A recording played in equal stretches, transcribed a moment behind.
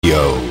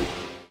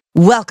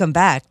Welcome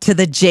back to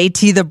the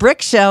JT the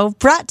Brick Show,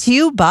 brought to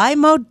you by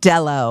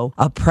Modelo,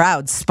 a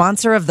proud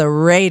sponsor of the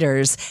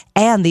Raiders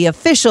and the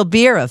official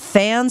beer of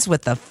fans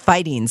with the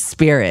fighting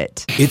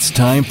spirit. It's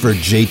time for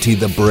JT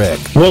the Brick.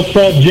 What's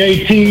up,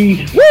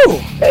 JT? Woo!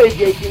 Hey,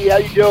 JT, how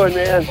you doing,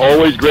 man?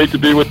 Always great to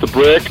be with the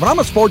Brick. But I'm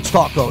a sports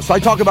talk host, so I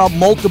talk about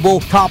multiple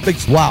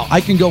topics. Wow, I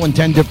can go in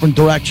 10 different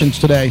directions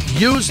today.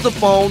 Use the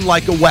phone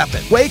like a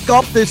weapon. Wake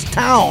up this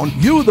town.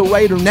 You, the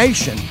Raider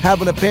Nation,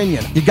 have an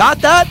opinion. You got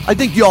that? I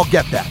think you all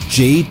get that.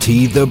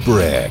 JT the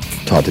Brick.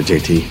 Talk to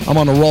JT. I'm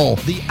on a roll.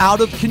 The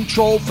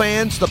out-of-control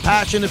fans, the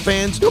passionate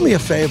fans, do me a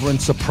favor and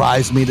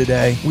surprise me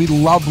today. We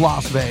love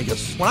Las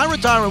Vegas. When I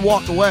retire and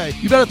walk away,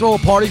 you better throw a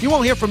party. You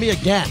won't hear from me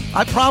again.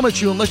 I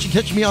promise you, unless you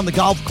catch me on the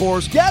golf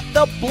course. Get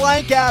the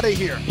blank out of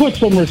here. Put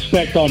some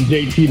respect on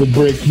JT the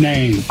Brick's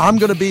name. I'm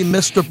going to be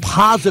Mr.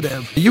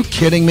 Positive. Are you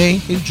kidding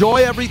me? Enjoy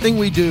everything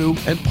we do,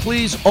 and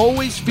please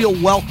always feel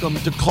welcome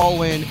to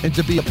call in and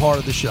to be a part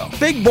of the show.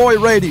 Big Boy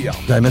Radio.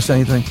 Did I miss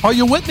anything? Are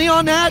you with me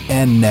on that?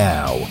 And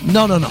now,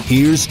 No.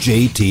 here's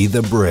JT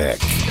the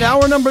Brick.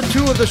 Hour number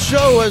 2 of the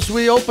show as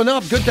we open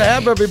up. Good to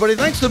have everybody.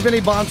 Thanks to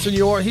Vinny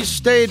Bonsignor. He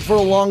stayed for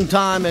a long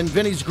time, and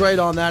Vinny's great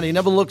on that. He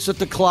never looks at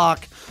the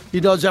clock. He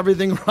does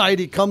everything right.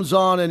 He comes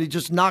on, and he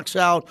just knocks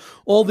out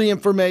all the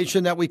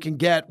information that we can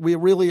get. We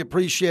really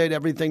appreciate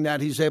everything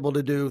that he's able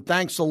to do.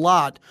 Thanks a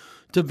lot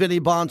to Vinny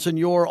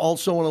Bonsignor.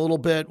 Also, in a little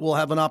bit, we'll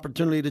have an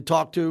opportunity to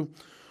talk to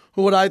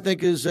what I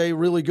think is a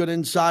really good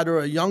insider,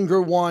 a younger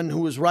one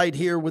who is right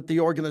here with the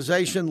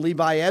organization,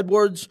 Levi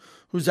Edwards,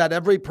 who's at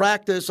every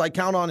practice. I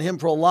count on him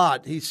for a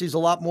lot. He sees a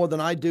lot more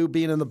than I do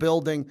being in the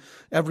building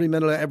every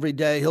minute of every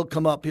day. He'll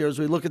come up here as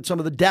we look at some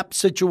of the depth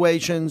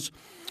situations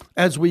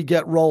as we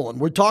get rolling.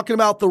 We're talking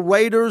about the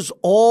Raiders'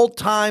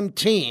 all-time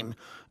team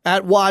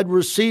at wide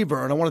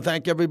receiver, and I want to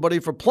thank everybody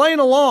for playing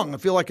along. I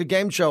feel like a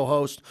game show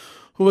host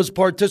who has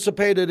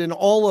participated in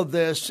all of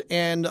this,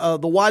 and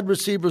the wide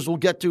receivers we'll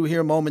get to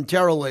here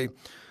momentarily.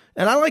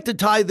 And I like to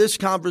tie this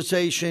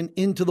conversation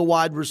into the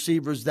wide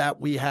receivers that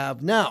we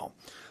have now.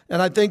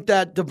 And I think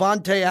that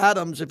Davante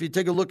Adams, if you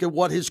take a look at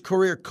what his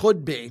career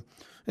could be,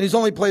 and he's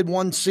only played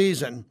one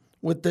season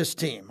with this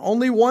team.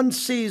 Only one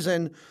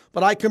season,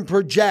 but I can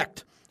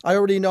project. I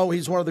already know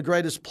he's one of the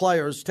greatest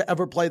players to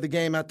ever play the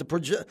game at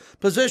the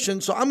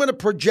position, so I'm going to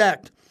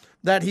project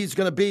that he's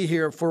going to be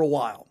here for a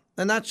while.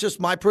 And that's just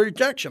my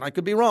projection. I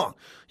could be wrong.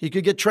 He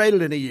could get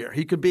traded in a year.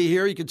 He could be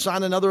here. He could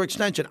sign another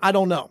extension. I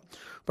don't know.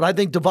 But I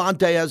think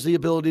Davante has the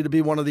ability to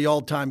be one of the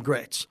all-time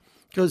greats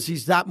because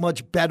he's that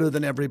much better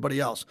than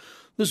everybody else.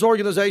 This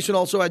organization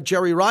also had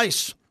Jerry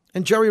Rice.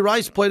 And Jerry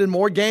Rice played in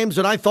more games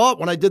than I thought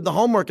when I did the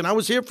homework, and I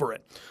was here for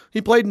it. He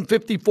played in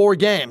 54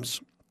 games,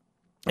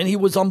 and he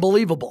was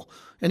unbelievable.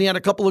 And he had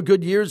a couple of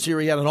good years here.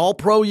 He had an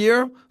All-Pro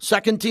year,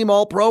 second-team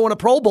All-Pro, and a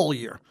Pro Bowl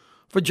year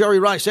for Jerry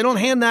Rice. They don't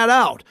hand that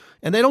out.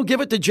 And they don't give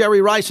it to Jerry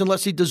Rice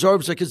unless he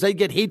deserves it because they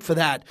get heat for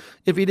that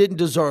if he didn't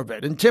deserve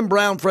it. And Tim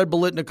Brown, Fred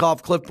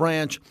Biletnikoff, Cliff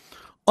Branch,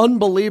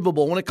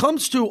 unbelievable. When it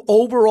comes to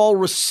overall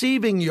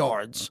receiving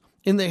yards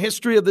in the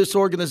history of this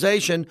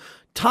organization,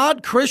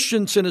 Todd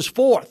Christensen is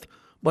fourth,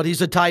 but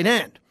he's a tight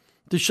end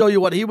to show you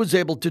what he was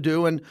able to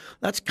do. And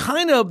that's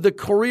kind of the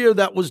career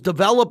that was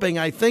developing,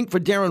 I think,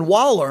 for Darren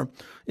Waller.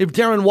 If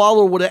Darren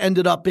Waller would have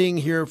ended up being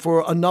here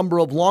for a number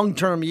of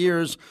long-term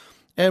years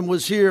and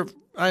was here,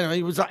 I don't know,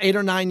 he was an 8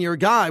 or 9 year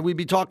guy, we'd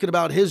be talking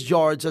about his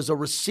yards as a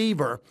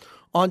receiver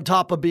on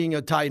top of being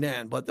a tight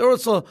end. But there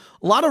was a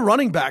lot of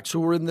running backs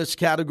who were in this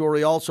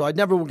category also. I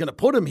never were going to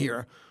put him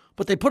here,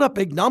 but they put up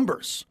big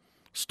numbers.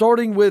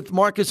 Starting with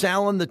Marcus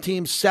Allen, the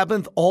team's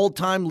 7th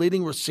all-time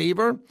leading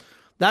receiver.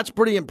 That's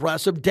pretty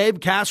impressive.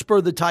 Dave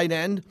Casper, the tight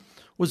end,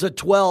 was at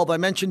 12. I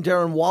mentioned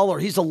Darren Waller.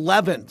 He's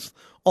 11th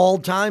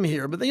all-time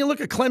here. But then you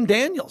look at Clem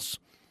Daniels,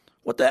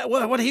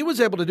 what he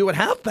was able to do at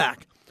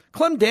halfback.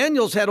 Clem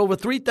Daniels had over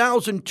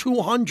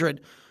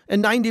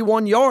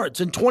 3,291 yards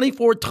and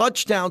 24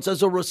 touchdowns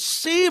as a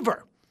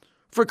receiver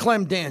for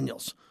Clem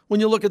Daniels when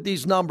you look at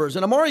these numbers.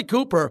 And Amari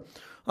Cooper,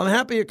 I'm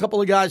happy a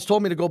couple of guys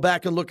told me to go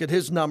back and look at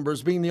his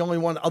numbers, being the only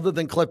one other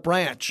than Cliff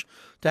Branch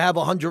to have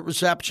 100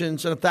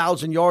 receptions and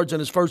 1,000 yards in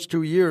his first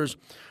 2 years.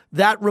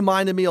 That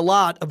reminded me a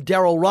lot of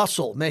Darrell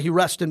Russell, may he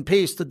rest in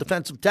peace, the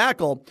defensive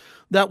tackle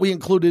that we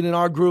included in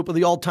our group of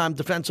the all-time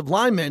defensive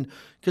linemen,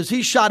 because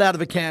he shot out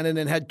of a cannon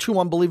and had 2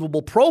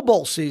 unbelievable Pro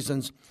Bowl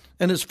seasons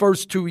in his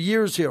first 2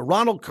 years here.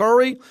 Ronald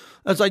Curry,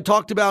 as I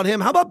talked about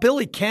him. How about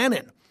Billy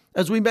Cannon?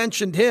 As we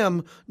mentioned him,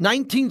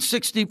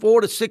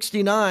 1964 to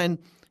 69,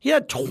 he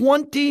had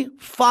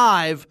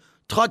 25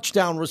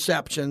 touchdown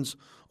receptions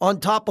on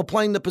top of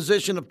playing the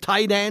position of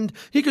tight end.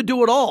 He could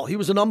do it all. He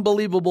was an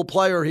unbelievable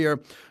player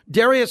here.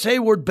 Darius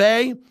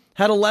Hayward-Bay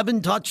had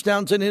 11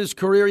 touchdowns in his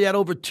career. He had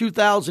over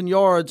 2,000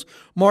 yards.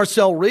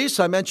 Marcel Reese,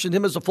 I mentioned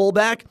him as a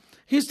fullback.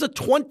 He's the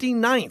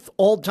 29th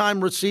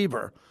all-time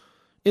receiver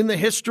in the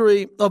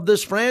history of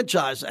this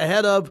franchise,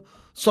 ahead of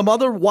some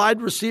other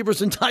wide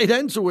receivers and tight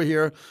ends who were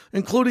here,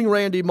 including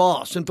Randy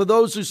Moss. And for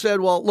those who said,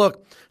 well,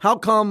 look, how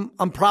come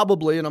I'm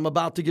probably, and I'm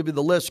about to give you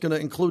the list, going to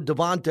include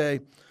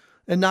Davante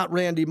and not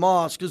Randy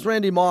Moss, because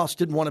Randy Moss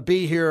didn't want to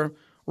be here.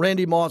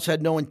 Randy Moss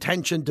had no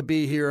intention to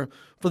be here.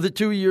 For the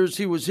 2 years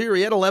he was here,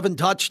 he had 11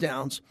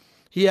 touchdowns.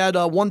 He had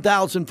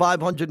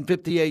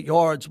 1,558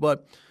 yards,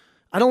 but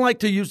I don't like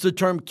to use the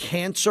term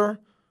cancer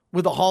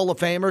with a Hall of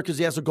Famer because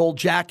he has a gold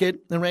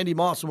jacket. And Randy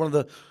Moss is one of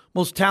the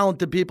most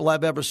talented people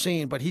I've ever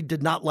seen, but he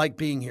did not like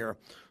being here.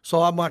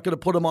 So I'm not going to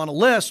put him on a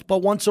list,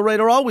 but once a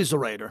Raider, always a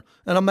Raider.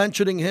 And I'm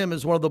mentioning him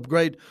as one of the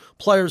great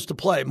players to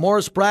play.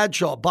 Morris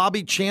Bradshaw,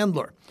 Bobby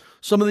Chandler,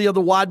 some of the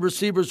other wide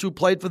receivers who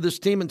played for this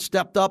team and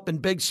stepped up in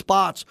big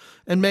spots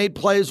and made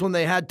plays when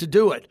they had to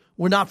do it.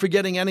 We're not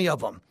forgetting any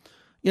of them.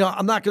 You know,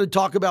 I'm not going to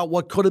talk about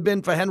what could have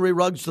been for Henry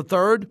Ruggs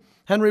III.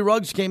 Henry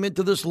Ruggs came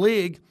into this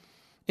league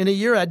in a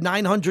year, had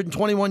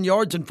 921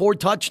 yards and 4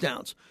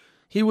 touchdowns.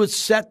 He was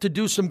set to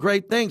do some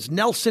great things.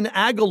 Nelson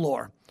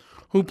Aguilar,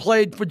 who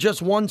played for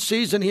just one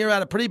season here,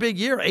 had a pretty big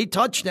year, 8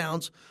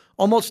 touchdowns,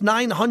 almost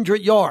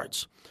 900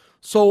 yards.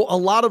 So a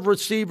lot of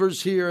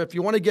receivers here. If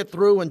you want to get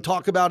through and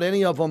talk about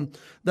any of them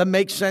that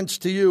make sense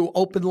to you,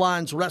 open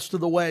lines rest of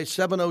the way,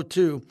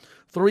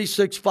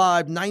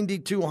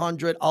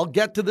 702-365-9200. I'll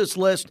get to this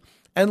list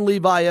and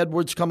Levi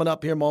Edwards coming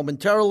up here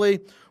momentarily.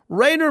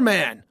 Raider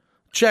Man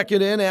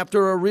checking in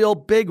after a real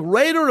big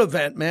Raider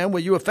event, man,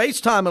 where you were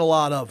FaceTiming a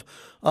lot of.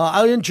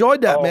 I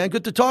enjoyed that, man.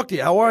 Good to talk to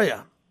you. How are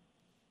you?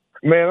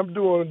 Man, I'm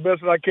doing the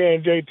best I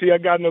can, JT. I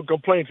got no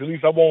complaints. At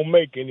least I won't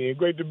make any. And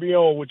great to be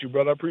on with you,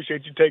 brother. I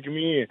appreciate you taking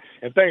me in.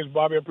 And thanks,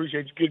 Bobby. I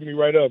appreciate you getting me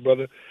right up,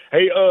 brother.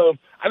 Hey, I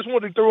just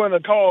wanted to throw in a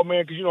call,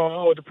 man, because, you know, I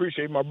always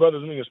appreciate my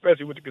brothers,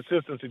 especially with the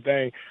consistency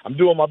thing. I'm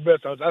doing my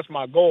best. That's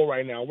my goal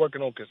right now,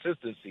 working on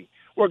consistency,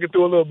 working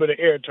through a little bit of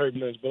air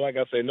turbulence. But like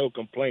I say, no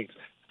complaints.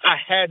 I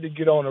had to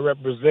get on to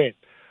represent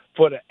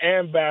for the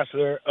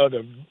ambassador of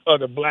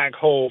the black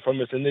hole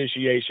from its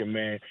initiation,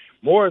 man,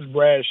 Morris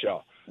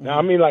Bradshaw. Now,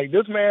 I mean, like,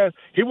 this man,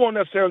 he won't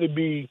necessarily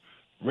be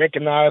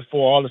recognized for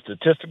all the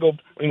statistical,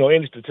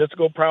 any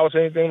statistical prowess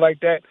or anything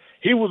like that.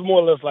 He was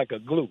more or less like a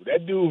glue.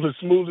 That dude was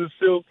smooth as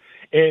silk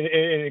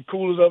and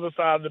cool as the other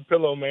side of the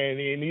pillow, man.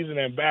 And he's an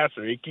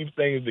ambassador. He keeps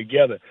things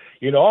together.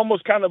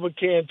 Almost kind of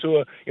akin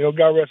to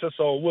God rest his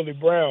soul, Willie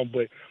Brown,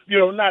 but,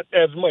 not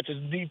as much as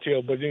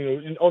detail, but,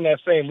 on that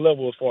same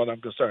level as far as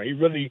I'm concerned. He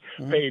really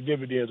paid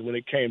dividends when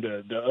it came to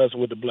us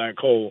with the black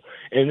hole.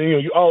 And,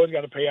 you always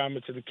got to pay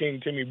homage to the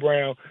King, Timmy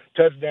Brown.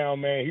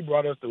 Touchdown, man. He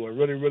brought us through a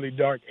really, really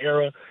dark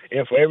era.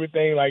 And for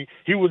everything, like,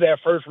 he was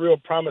that first real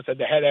promise that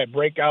they had that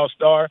breakout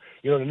star.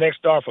 The next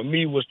star for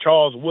me was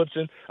Charles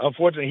Woodson.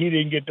 Unfortunately, he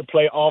didn't get to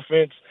play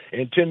offense,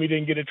 and Timmy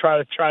didn't get to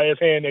try his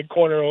hand at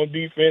corner on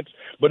defense.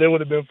 But it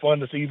would have been fun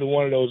to see either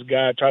one of those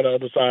guys try the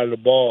other side of the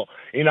ball.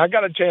 I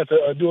got a chance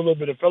to do a little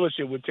bit of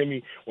fellowship with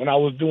Timmy when I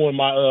was doing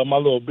my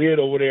little bid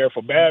over there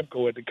for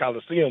Babco at the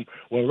Coliseum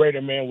when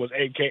Raider Man was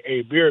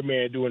a.k.a. Beard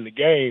Man doing the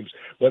games.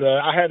 But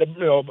I had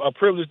a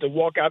privilege to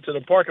walk out to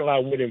the parking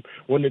lot with him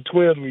when the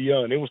twins were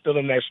young. They were still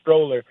in that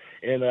stroller,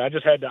 and I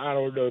just had the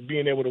honor of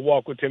being able to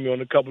walk with Timmy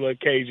on a couple of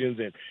occasions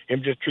and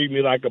him just treat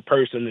me like a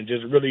person and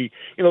just really,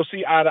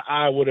 see eye to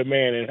eye with a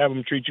man and have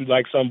him treat you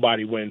like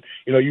somebody when,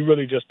 you're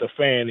really just a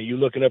fan and you're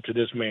looking up to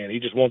this man. He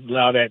just won't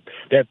allow that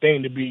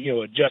thing to be,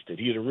 adjusted.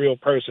 He's a real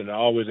person. I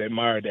always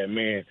admired that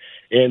man.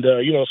 And,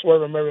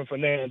 Swerve Mervin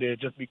Fernandez,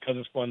 just because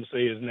it's fun to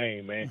say his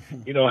name, man.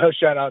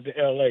 Shout out to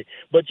L.A.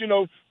 But,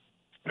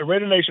 the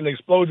Raider Nation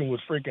explosion was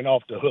freaking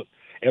off the hook.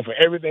 And for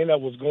everything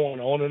that was going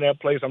on in that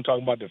place, I'm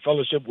talking about the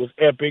fellowship was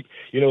epic.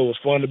 It was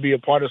fun to be a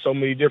part of so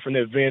many different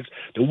events.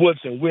 The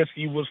Woodson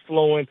whiskey was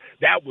flowing.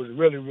 That was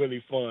really,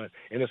 really fun.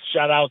 And a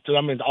shout out to,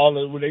 all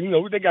of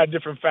they got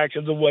different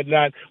factions and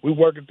whatnot. We're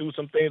working through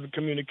some things of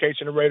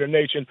communication in Raider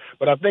Nation,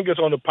 but I think it's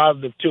on the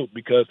positive tilt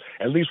because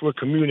at least we're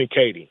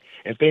communicating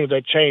and things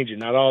are changing.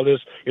 Not all this,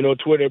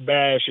 Twitter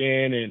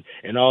bashing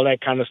and all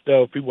that kind of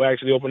stuff. People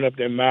actually open up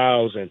their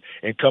mouths and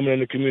coming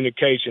into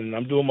communication. And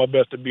I'm doing my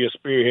best to be a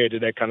spearhead to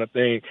that kind of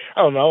thing.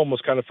 I don't know, I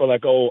almost kind of feel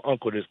like,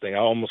 uncle this thing. I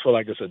almost feel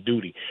like it's a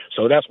duty.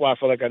 So that's why I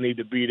feel like I need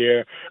to be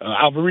there.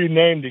 I've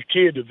renamed the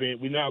kid event.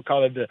 We now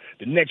call it the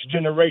next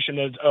generation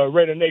of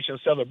Raider Nation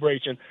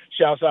celebration.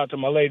 Shouts out to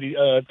my lady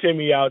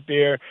Timmy out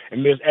there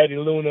and Miss Addie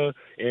Luna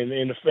and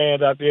the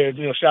fans out there.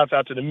 Shouts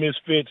out to the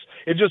Misfits.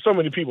 It's just so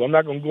many people. I'm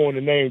not going to go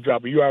into name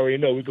drop, but you already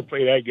know we could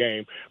play that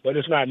game. But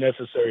it's not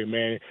necessary,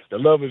 man. The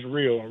love is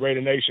real.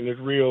 Raider Nation is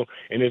real.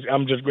 And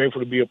I'm just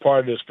grateful to be a part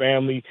of this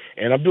family.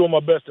 And I'm doing my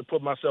best to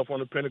put myself on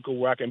the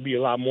pinnacle where I can be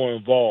a lot more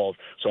involved.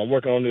 So I'm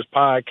working on this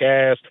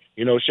podcast,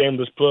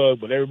 shameless plug,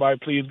 but everybody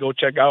please go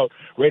check out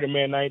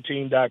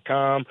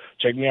RaiderMan19.com.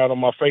 Check me out on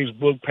my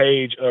Facebook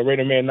page,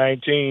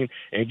 RaiderMan19,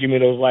 and give me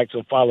those likes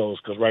and follows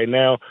because right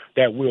now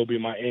that will be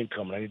my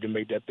income. And I need to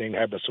make that thing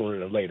happen sooner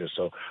than later.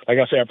 So like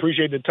I said, I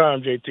appreciate the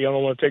time, JT. I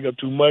don't want to take up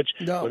too much,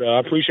 but I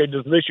appreciate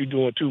this list you're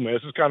doing too, man.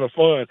 This is kind of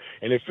fun,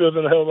 and it feels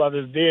in the hell of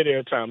this dead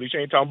air time. At least you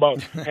ain't talking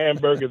about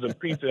hamburgers and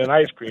pizza and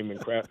ice cream and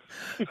crap.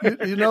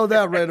 You know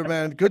that, Raider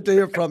Man. Good to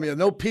hear from you.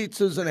 No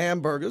pizzas and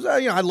hamburgers.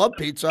 I love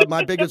pizza.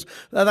 My biggest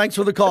thanks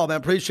for the call, man.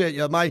 Appreciate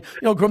you. My,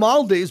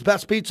 Grimaldi's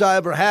best pizza I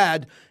ever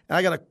had. And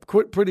I got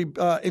a pretty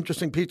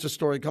interesting pizza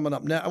story coming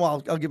up now.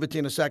 Well, I'll give it to you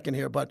in a second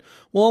here, but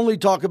we'll only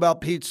talk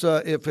about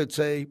pizza if it's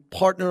a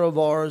partner of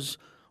ours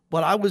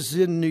but I was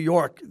in New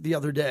York the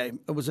other day.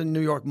 I was in New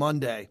York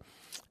Monday,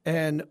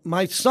 and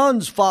my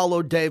sons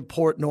followed Dave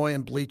Portnoy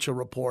and Bleacher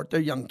Report.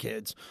 They're young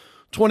kids,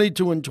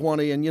 22 and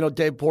 20, and,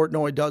 Dave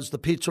Portnoy does the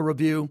pizza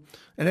review,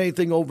 and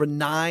anything over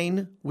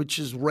 9, which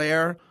is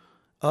rare.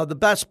 The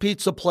best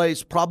pizza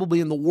place probably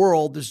in the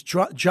world is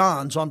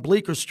John's on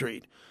Bleecker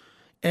Street,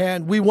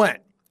 and we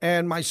went,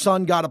 and my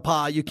son got a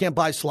pie. You can't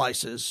buy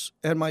slices,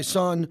 and my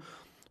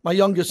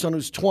youngest son,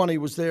 who's 20,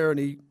 was there, and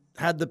he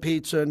had the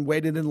pizza and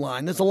waited in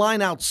line. There's a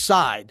line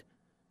outside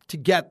to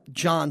get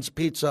John's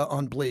Pizza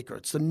on Bleecker.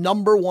 It's the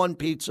number 1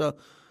 pizza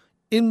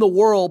in the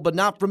world, but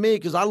not for me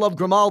because I love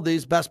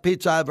Grimaldi's, best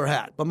pizza I ever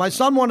had. But my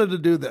son wanted to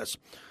do this.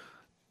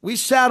 We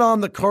sat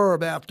on the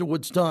curb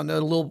afterwards, done in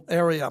a little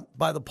area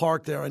by the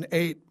park there, and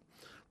ate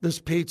this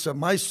pizza.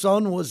 My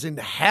son was in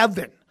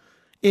heaven,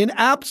 in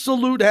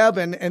absolute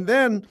heaven. And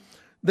then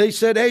they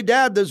said, hey,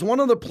 Dad, there's one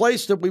other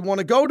place that we want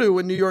to go to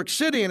in New York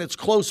City, and it's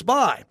close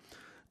by.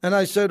 And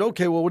I said,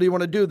 okay, well, what do you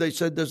want to do? They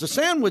said, there's a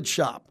sandwich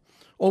shop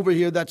over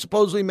here that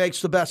supposedly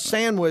makes the best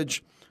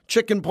sandwich,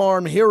 chicken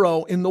parm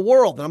hero in the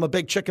world. And I'm a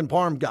big chicken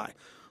parm guy.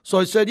 So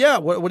I said, yeah,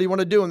 what do you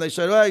want to do? And they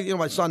said, well,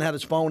 my son had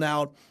his phone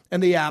out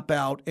and the app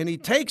out, and he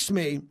takes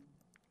me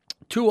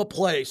to a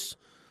place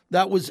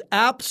that was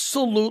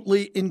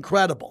absolutely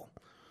incredible.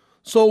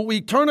 So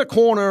we turn a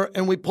corner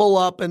and we pull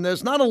up, and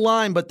there's not a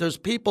line, but there's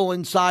people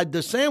inside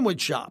the sandwich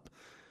shop.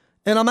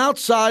 And I'm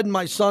outside, and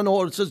my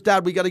son says,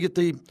 Dad, we got to get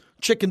the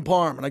chicken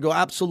parm. And I go,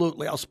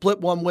 absolutely. I'll split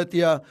one with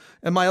you.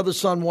 And my other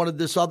son wanted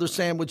this other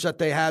sandwich that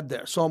they had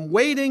there. So I'm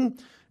waiting,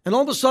 and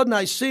all of a sudden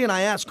I see and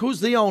I ask, who's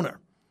the owner?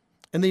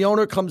 And the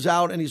owner comes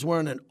out, and he's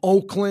wearing an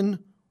Oakland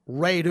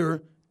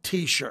Raider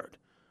T-shirt.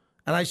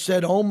 And I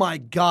said, oh, my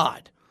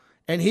God.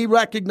 And he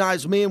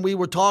recognized me, and we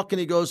were talking.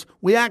 He goes,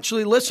 we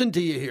actually listened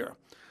to you here.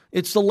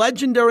 It's the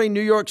legendary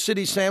New York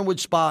City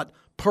sandwich spot,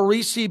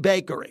 Parisi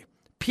Bakery,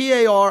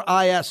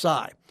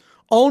 Parisi,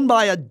 owned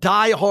by a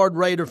diehard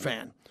Raider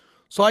fan.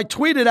 So I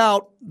tweeted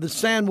out the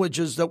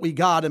sandwiches that we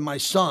got and my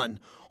son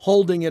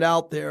holding it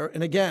out there.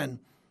 And again,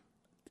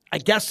 I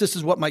guess this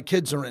is what my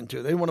kids are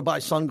into. They didn't want to buy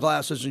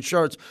sunglasses and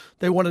shirts.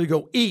 They wanted to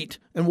go eat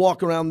and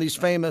walk around these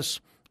famous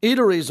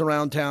eateries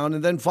around town.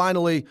 And then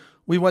finally,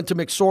 we went to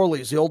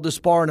McSorley's, the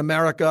oldest bar in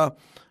America.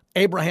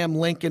 Abraham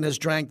Lincoln has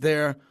drank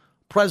there.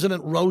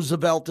 President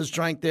Roosevelt has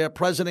drank there.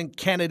 President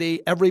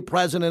Kennedy, every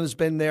president has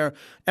been there.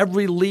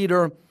 Every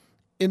leader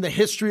in the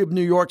history of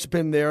New York's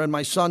been there. And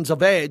my son's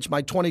of age,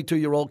 my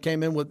 22-year-old,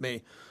 came in with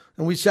me.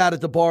 And we sat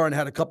at the bar and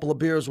had a couple of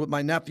beers with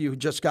my nephew who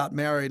just got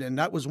married. And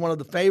that was one of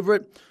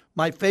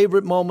my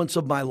favorite moments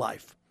of my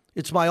life.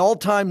 It's my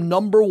all-time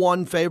number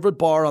 1 favorite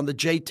bar on the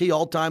JT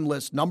all-time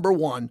list. Number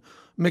 1,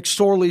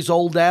 McSorley's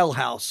Old Ale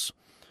House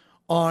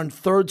on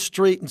 3rd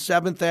Street and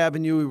 7th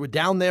Avenue. We were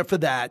down there for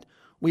that.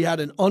 We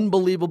had an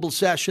unbelievable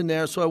session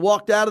there. So I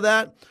walked out of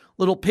that,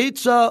 little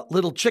pizza,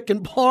 little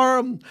chicken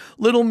parm,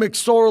 little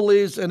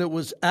McSorley's, and it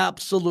was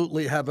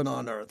absolutely heaven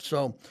on earth.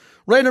 So,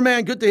 Raider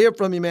Man, good to hear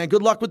from you, man.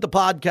 Good luck with the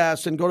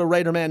podcast, and go to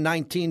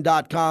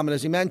RaiderMan19.com. And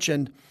as he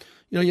mentioned,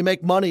 you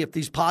make money if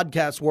these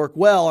podcasts work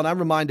well. And I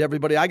remind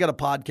everybody, I got a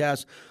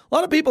podcast. A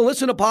lot of people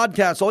listen to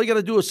podcasts. All you got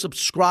to do is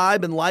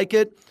subscribe and like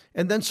it,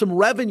 and then some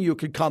revenue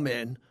could come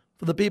in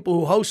for the people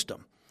who host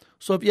them.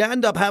 So if you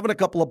end up having a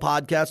couple of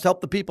podcasts,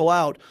 help the people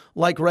out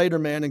like Raider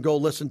Man and go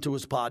listen to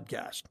his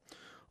podcast.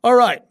 All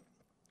right,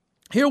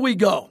 here we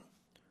go.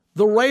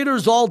 The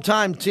Raiders'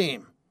 all-time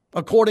team,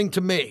 according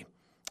to me,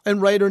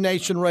 and Raider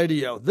Nation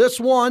Radio. This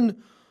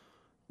one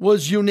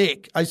was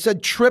unique. I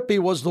said trippy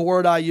was the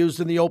word I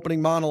used in the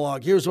opening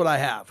monologue. Here's what I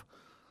have.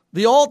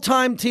 The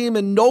all-time team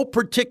in no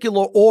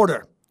particular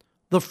order.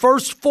 The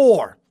first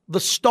 4, the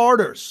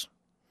starters.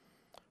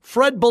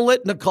 Fred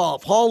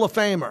Biletnikoff, Hall of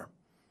Famer.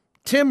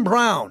 Tim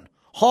Brown,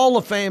 Hall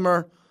of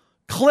Famer.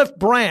 Cliff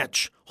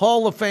Branch,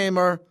 Hall of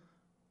Famer.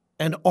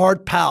 And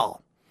Art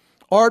Powell.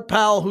 Art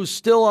Powell, who's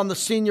still on the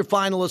senior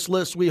finalist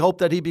list. We hope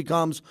that he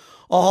becomes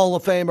a Hall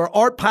of Famer.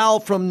 Art Powell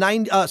from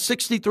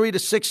 63 to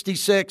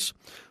 66,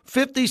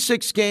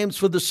 56 games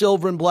for the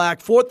Silver and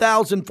Black,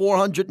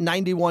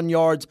 4,491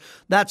 yards.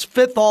 That's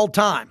 5th all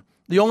time.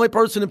 The only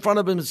person in front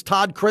of him is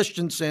Todd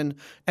Christensen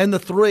and the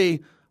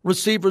 3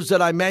 receivers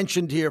that I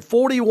mentioned here.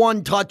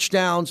 41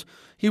 touchdowns.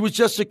 He was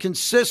just a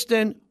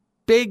consistent,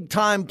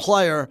 big-time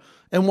player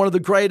and one of the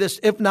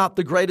greatest, if not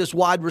the greatest,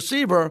 wide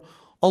receiver,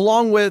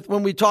 along with,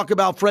 when we talk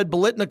about Fred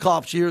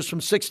Biletnikoff's years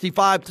from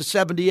 65 to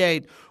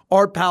 78,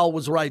 Art Powell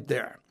was right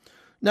there.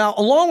 Now,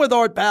 along with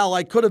Art Powell,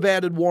 I could have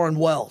added Warren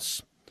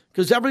Wells,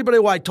 because everybody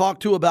who I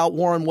talked to about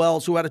Warren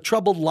Wells, who had a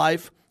troubled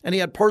life and he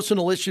had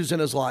personal issues in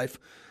his life,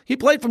 he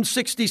played from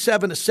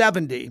 67 to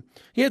 70.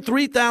 He had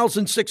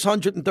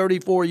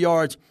 3,634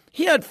 yards.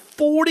 He had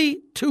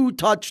 42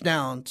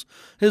 touchdowns.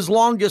 His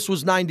longest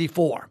was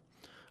 94.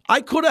 I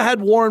could have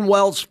had Warren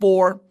Wells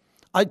 4.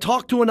 I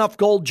talked to enough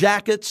Gold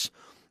Jackets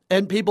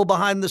and people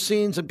behind the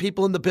scenes and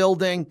people in the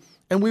building,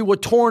 and we were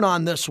torn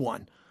on this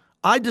one.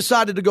 I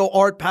decided to go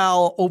Art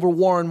Powell over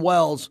Warren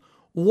Wells.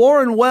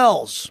 Warren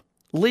Wells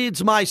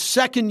leads my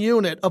second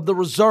unit of the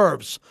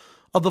reserves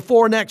of the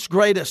 4 next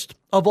greatest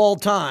of all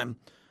time.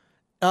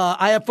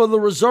 I have for the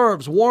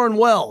reserves Warren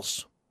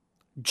Wells,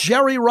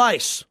 Jerry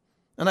Rice,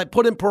 and I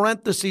put in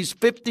parentheses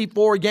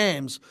 54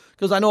 games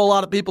because I know a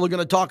lot of people are going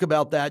to talk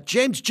about that.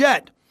 James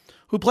Jett,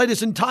 who played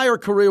his entire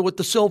career with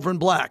the Silver and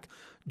Black.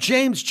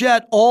 James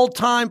Jett,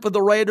 all-time for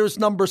the Raiders,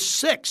 number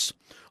 6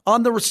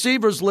 on the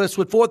receivers list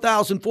with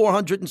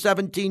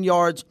 4,417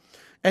 yards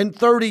and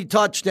 30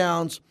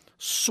 touchdowns.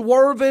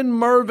 Swervin'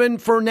 Mervin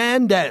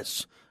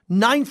Fernandez,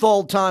 9th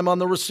all-time on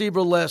the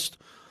receiver list.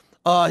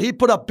 He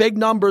put up big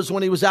numbers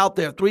when he was out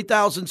there,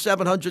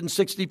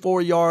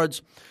 3,764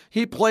 yards.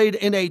 He played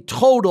in a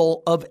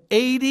total of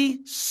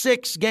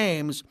 86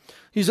 games.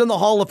 He's in the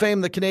Hall of Fame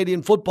of the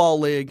Canadian Football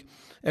League,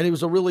 and he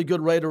was a really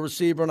good Raider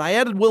receiver. And I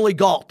added Willie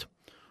Gault.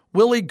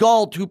 Willie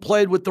Gault, who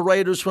played with the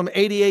Raiders from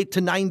 88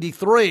 to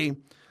 93,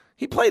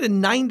 he played in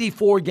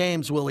 94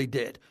 games, Willie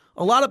did.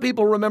 A lot of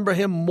people remember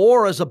him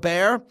more as a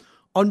Bear,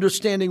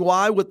 understanding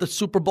why with the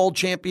Super Bowl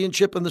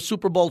championship and the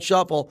Super Bowl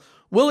shuffle.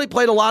 Willie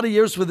played a lot of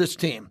years for this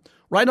team,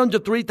 right under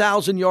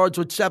 3,000 yards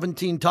with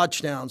 17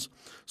 touchdowns.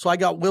 So I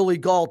got Willie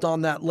Gault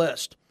on that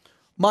list.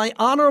 My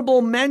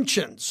honorable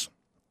mentions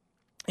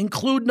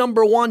include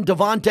number 1,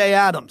 Davante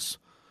Adams.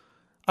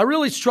 I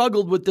really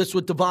struggled with this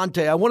with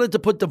Davante. I wanted to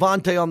put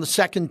Davante on the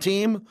second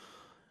team.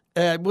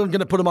 We're going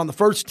to put him on the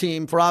first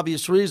team for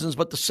obvious reasons,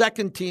 but the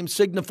second team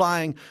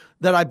signifying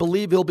that I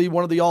believe he'll be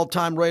one of the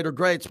all-time Raider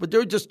greats. But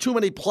there are just too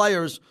many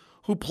players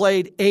who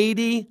played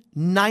 80,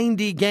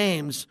 90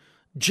 games.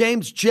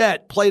 James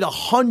Jett played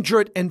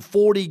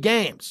 140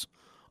 games.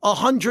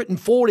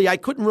 140. I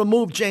couldn't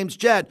remove James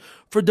Jett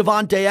for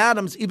Davante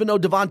Adams, even though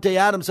Davante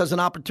Adams has an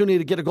opportunity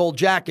to get a gold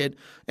jacket,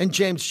 and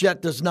James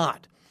Jett does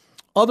not.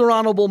 Other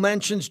honorable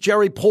mentions,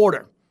 Jerry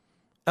Porter.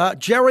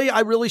 Jerry,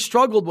 I really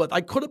struggled with.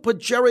 I could have put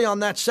Jerry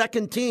on that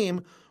second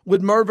team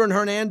with Mervin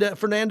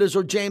Fernandez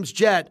or James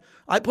Jett.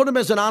 I put him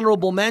as an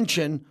honorable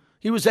mention.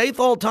 He was 8th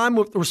all-time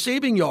with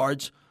receiving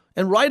yards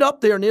and right up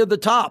there near the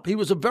top. He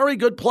was a very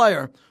good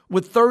player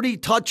with 30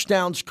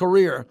 touchdowns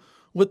career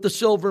with the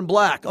Silver and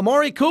Black.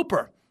 Amari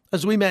Cooper,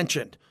 as we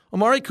mentioned.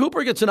 Amari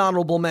Cooper gets an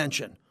honorable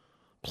mention.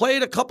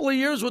 Played a couple of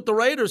years with the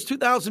Raiders,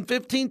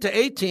 2015 to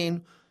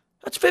 18.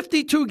 That's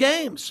 52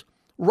 games.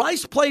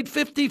 Rice played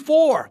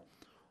 54.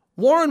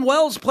 Warren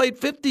Wells played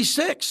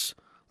 56.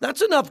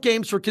 That's enough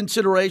games for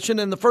consideration.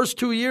 In the first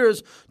 2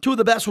 years, 2 of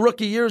the best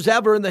rookie years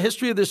ever in the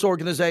history of this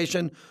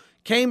organization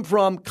came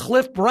from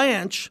Cliff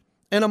Branch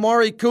and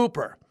Amari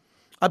Cooper.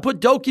 I put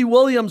Dokie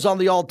Williams on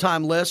the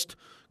all-time list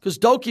because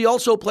Dokie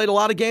also played a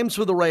lot of games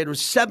for the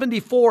Raiders,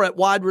 74 at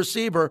wide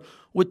receiver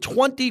with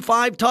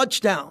 25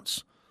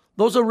 touchdowns.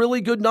 Those are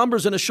really good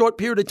numbers in a short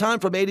period of time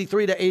from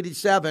 83 to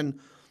 87.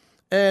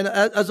 And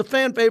as a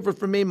fan favorite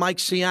for me, Mike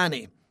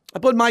Siani. I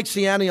put Mike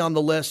Siani on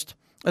the list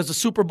as a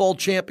Super Bowl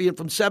champion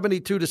from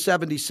 72 to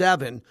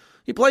 77.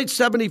 He played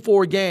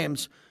 74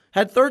 games,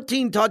 had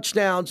 13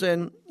 touchdowns,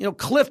 and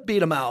Cliff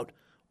beat him out.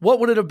 What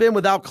would it have been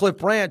without Cliff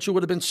Branch, who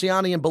would have been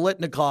Siani and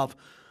Biletnikoff?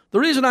 The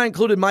reason I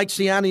included Mike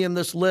Siani in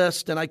this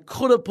list, and I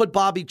could have put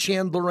Bobby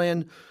Chandler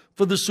in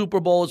for the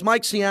Super Bowl, is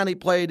Mike Siani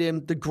played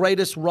in the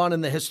greatest run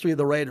in the history of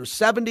the Raiders,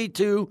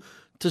 72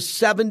 to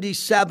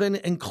 77,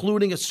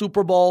 including a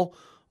Super Bowl.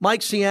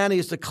 Mike Siani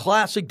is the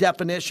classic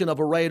definition of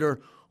a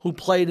Raider who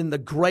played in the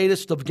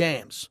greatest of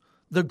games.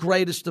 The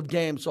greatest of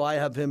games, so I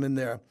have him in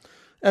there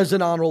as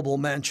an honorable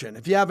mention.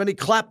 If you have any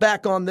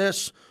clapback on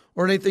this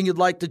or anything you'd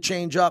like to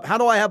change up, how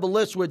do I have a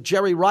list where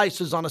Jerry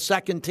Rice is on a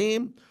second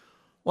team?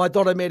 Well, I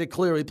thought I made it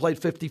clear he played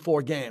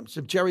 54 games.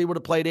 If Jerry would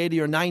have played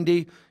 80 or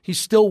 90, he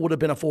still would have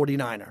been a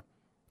 49er.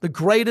 The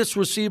greatest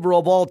receiver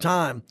of all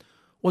time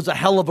was a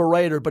hell of a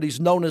Raider, but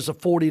he's known as a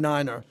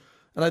 49er.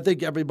 And I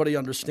think everybody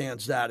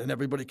understands that, and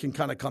everybody can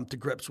kind of come to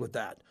grips with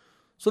that.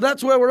 So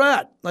that's where we're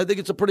at. I think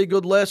it's a pretty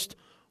good list.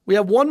 We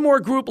have one more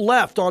group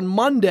left. On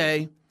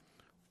Monday,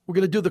 we're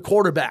going to do the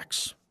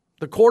quarterbacks.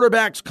 The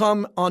quarterbacks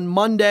come on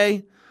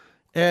Monday,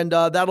 and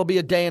that'll be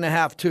a day and a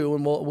half too,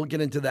 and we'll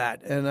get into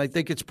that. And I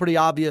think it's pretty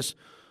obvious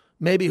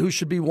maybe who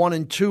should be 1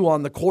 and 2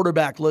 on the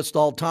quarterback list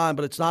all time,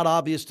 but it's not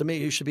obvious to me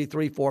who should be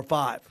 3, 4,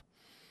 5.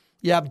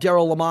 You have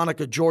Darryl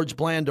LaMonica, George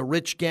Blanda,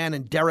 Rich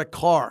Gannon, Derek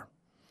Carr.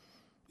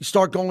 You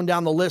start going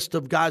down the list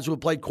of guys who have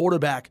played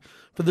quarterback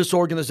for this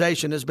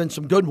organization. There's been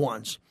some good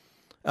ones.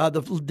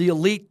 The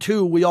elite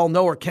 2 we all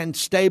know are Ken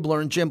Stabler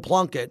and Jim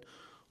Plunkett.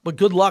 But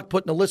good luck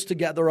putting a list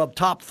together of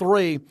top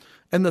 3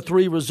 and the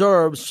 3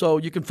 reserves. So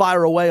you can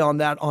fire away on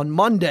that on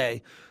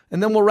Monday.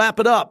 And then we'll wrap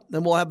it up.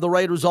 Then we'll have the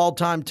Raiders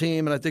all-time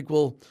team. And I think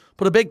we'll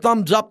put a big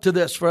thumbs up to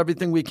this for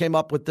everything we came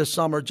up with this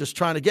summer. Just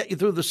trying to get you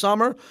through the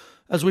summer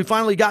as we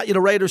finally got you to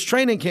Raiders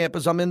training camp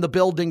as I'm in the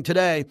building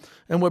today.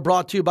 And we're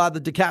brought to you by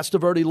the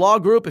DeCastroverde Law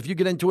Group. If you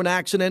get into an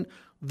accident,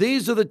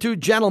 these are the 2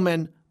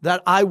 gentlemen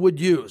that I would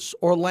use,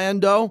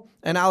 Orlando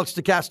and Alex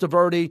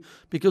DeCastroverde,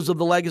 because of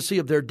the legacy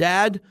of their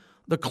dad,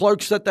 the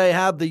clerks that they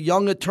have, the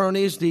young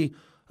attorneys, the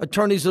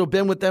attorneys that have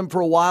been with them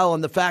for a while,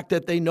 and the fact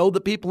that they know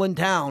the people in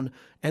town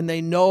and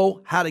they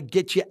know how to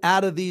get you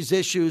out of these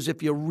issues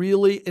if you're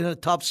really in a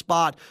tough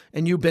spot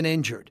and you've been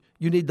injured.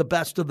 You need the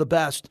best of the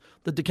best.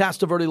 The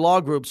DeCastroverde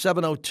Law Group,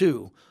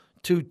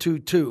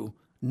 702-222-8255.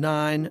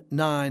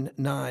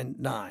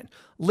 9999.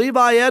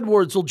 Levi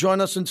Edwards will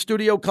join us in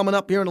studio coming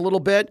up here in a little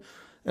bit.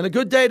 And a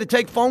good day to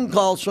take phone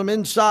calls from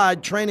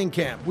inside training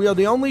camp. We are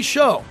the only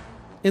show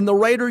in the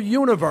Raider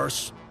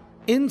universe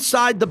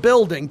inside the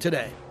building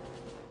today.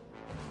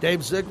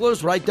 Dave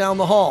Ziegler's right down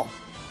the hall.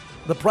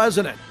 The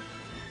president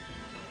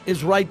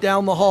is right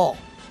down the hall.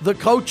 The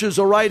coaches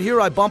are right here.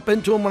 I bump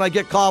into them when I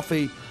get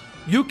coffee.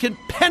 You can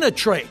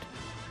penetrate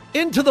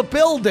into the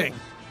building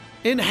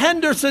in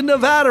Henderson,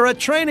 Nevada at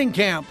training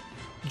camp.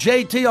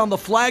 JT on the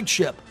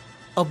flagship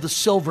of the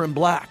Silver and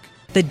Black.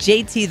 The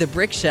JT the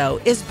Brick Show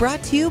is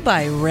brought to you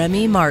by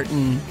Remy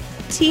Martin.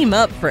 Team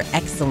up for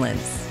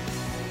excellence.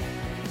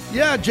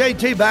 Yeah,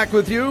 JT back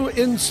with you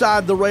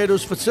inside the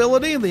Raiders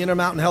facility. The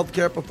Intermountain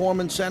Healthcare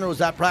Performance Center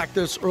was at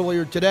practice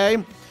earlier today.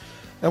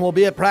 And we'll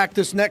be at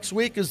practice next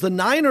week as the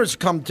Niners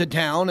come to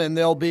town. And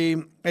there'll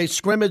be a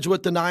scrimmage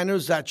with the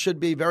Niners that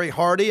should be very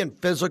hardy and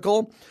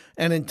physical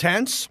and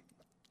intense.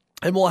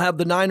 And we'll have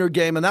the Niner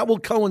game, and that will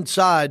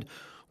coincide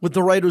with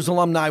the Raiders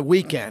Alumni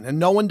Weekend. And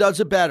no one does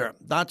it better.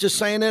 Not just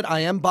saying it,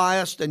 I am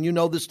biased, and you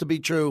know this to be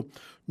true.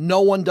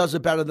 No one does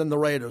it better than the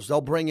Raiders. They'll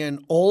bring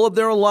in all of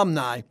their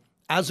alumni,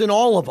 as in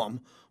all of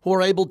them, who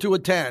are able to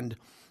attend,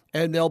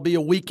 and there'll be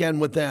a weekend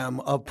with them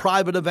of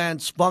private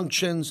events,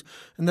 functions,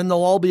 and then they'll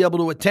all be able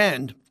to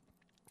attend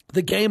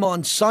the game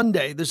on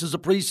Sunday. This is a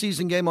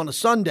preseason game on a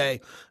Sunday,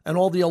 and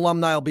all the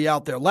alumni will be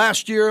out there.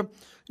 Last year,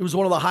 it was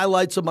one of the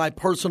highlights of my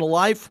personal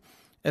life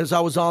as I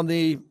was on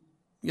the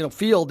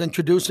field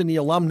introducing the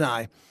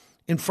alumni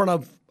in front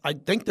of, I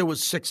think there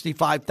was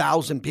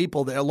 65,000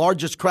 people there,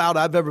 largest crowd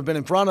I've ever been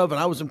in front of, and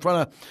I was in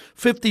front of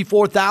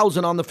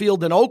 54,000 on the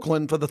field in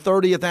Oakland for the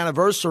 30th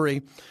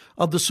anniversary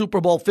of the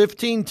Super Bowl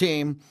 15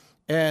 team,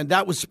 and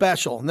that was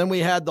special. And then we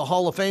had the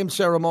Hall of Fame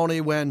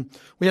ceremony when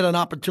we had an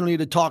opportunity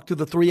to talk to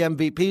the three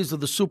MVPs of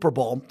the Super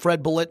Bowl,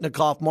 Fred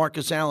Biletnikoff,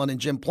 Marcus Allen,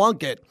 and Jim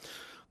Plunkett.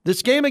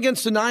 This game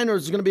against the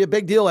Niners is going to be a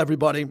big deal,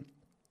 everybody.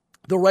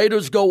 The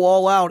Raiders go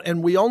all out,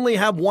 and we only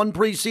have one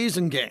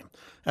preseason game,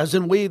 as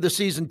in we, the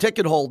season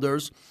ticket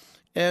holders.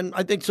 And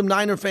I think some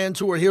Niner fans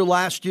who were here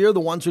last year, the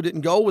ones who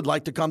didn't go, would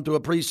like to come to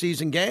a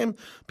preseason game.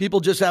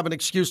 People just have an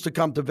excuse to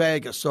come to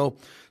Vegas. So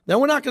then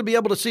we're not going to be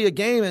able to see a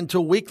game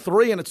until week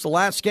 3, and it's the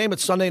last game.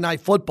 It's Sunday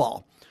Night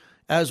Football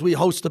as we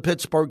host the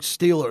Pittsburgh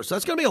Steelers.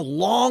 That's going to be a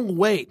long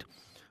wait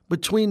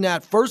between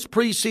that first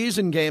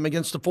preseason game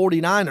against the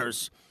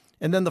 49ers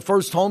and then the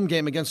first home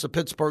game against the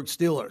Pittsburgh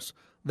Steelers.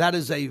 That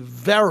is a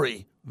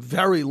very,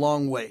 very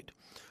long wait.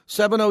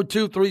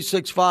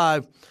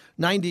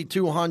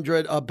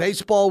 702-365-9200.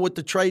 Baseball with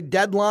the trade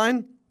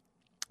deadline.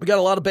 We got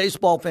a lot of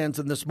baseball fans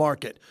in this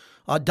market.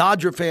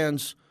 Dodger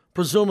fans,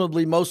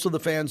 presumably most of the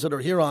fans that are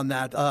here on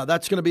that.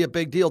 That's going to be a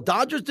big deal.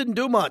 Dodgers didn't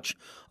do much.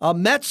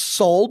 Mets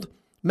sold.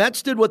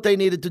 Mets did what they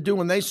needed to do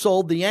when they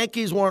sold. The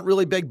Yankees weren't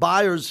really big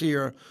buyers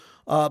here.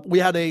 We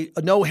had a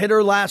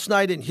no-hitter last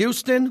night in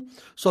Houston,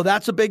 so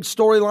that's a big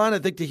storyline. I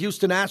think the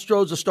Houston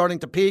Astros are starting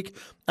to peak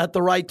at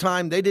the right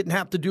time. They didn't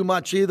have to do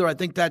much either. I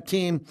think that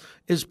team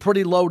is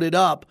pretty loaded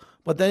up,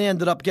 but they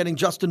ended up getting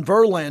Justin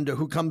Verlander,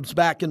 who comes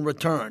back in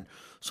return.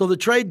 So the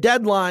trade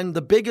deadline,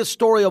 the biggest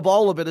story of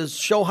all of it is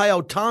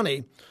Shohei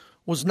Ohtani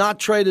was not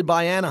traded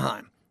by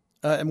Anaheim.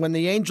 And when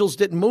the Angels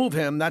didn't move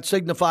him, that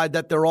signified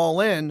that they're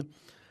all in.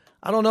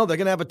 I don't know. They're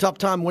going to have a tough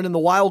time winning the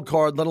wild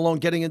card, let alone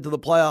getting into the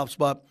playoffs,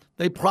 but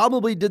they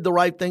probably did the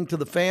right thing to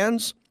the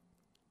fans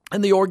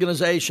and the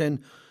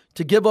organization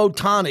to give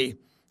Ohtani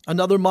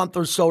another month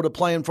or so to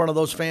play in front of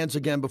those fans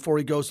again before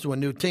he goes to a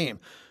new team.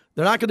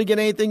 They're not going to get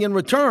anything in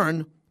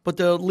return, but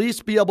they'll at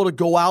least be able to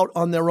go out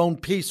on their own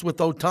piece with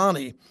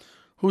Ohtani,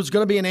 who's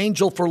going to be an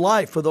angel for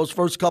life for those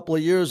first couple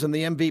of years in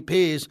the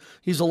MVPs.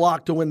 He's a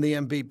lock to win the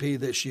MVP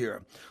this year.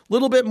 A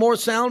little bit more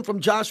sound from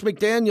Josh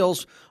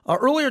McDaniels.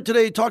 Earlier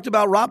today, he talked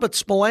about Robert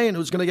Spillane,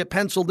 who's going to get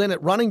penciled in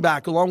at running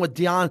back along with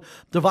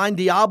Divine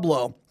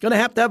Diablo. Going to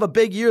have a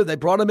big year. They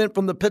brought him in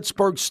from the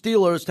Pittsburgh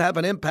Steelers to have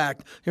an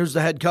impact. Here's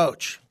the head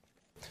coach.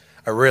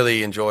 I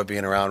really enjoy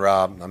being around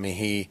Rob. I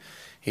mean,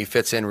 he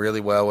fits in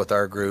really well with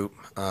our group.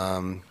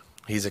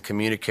 He's a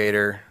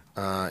communicator.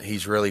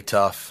 He's really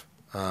tough.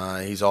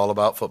 He's all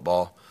about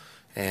football,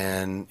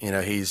 and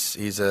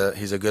he's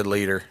a good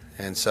leader,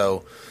 and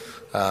so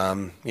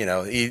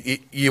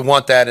you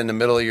want that in the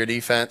middle of your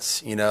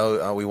defense. We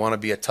want to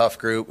be a tough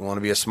group, we want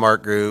to be a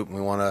smart group,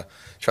 we want to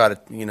try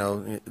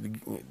to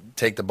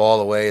take the ball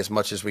away as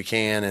much as we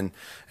can,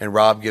 and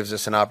Rob gives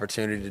us an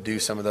opportunity to do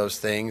some of those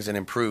things and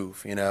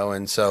improve.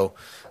 And so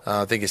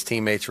I think his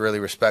teammates really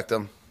respect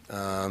him.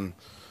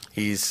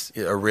 He's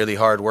a really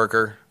hard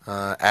worker,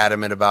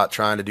 adamant about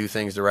trying to do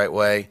things the right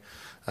way.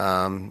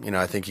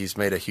 I think he's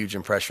made a huge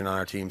impression on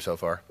our team so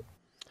far.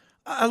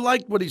 I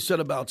like what he said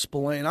about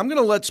Spillane. I'm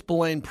going to let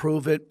Spillane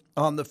prove it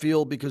on the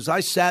field because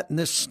I sat in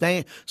this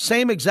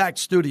same exact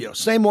studio,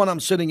 same one I'm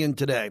sitting in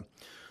today,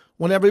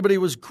 when everybody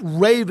was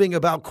raving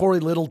about Corey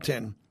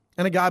Littleton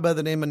and a guy by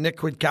the name of Nick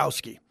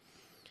Kwiatkowski.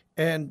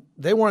 And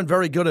they weren't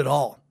very good at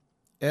all.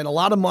 And a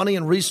lot of money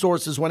and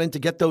resources went in to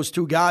get those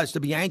two guys to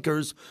be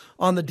anchors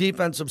on the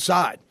defensive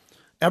side.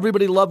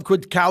 Everybody loved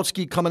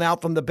Kwiatkowski coming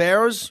out from the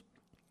Bears.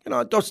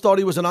 I just thought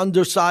he was an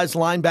undersized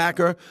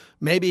linebacker.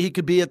 Maybe he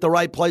could be at the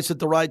right place at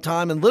the right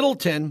time. And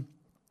Littleton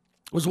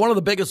was one of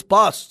the biggest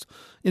busts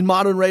in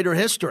modern Raider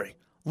history.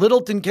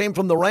 Littleton came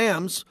from the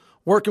Rams,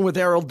 working with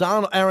Aaron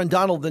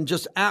Donald, and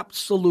just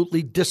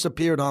absolutely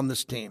disappeared on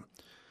this team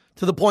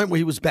to the point where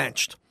he was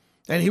benched.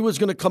 And he was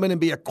going to come in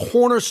and be a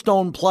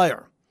cornerstone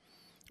player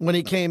when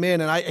he came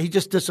in, and he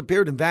just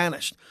disappeared and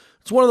vanished.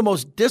 It's one of the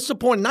most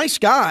disappointing, nice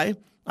guy.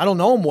 I don't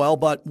know him well,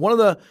 but one of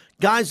the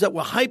guys that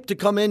were hyped to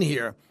come in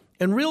here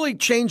and really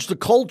change the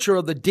culture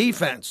of the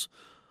defense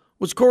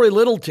was Corey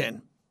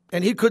Littleton,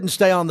 and he couldn't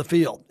stay on the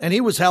field, and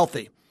he was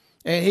healthy.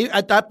 And he,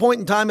 at that point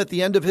in time, at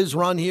the end of his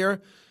run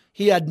here,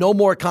 he had no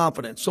more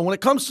confidence. So when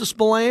it comes to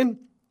Spillane,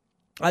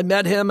 I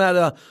met him at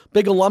a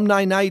big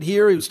alumni night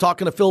here. He was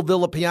talking to Phil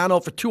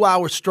Villapiano for 2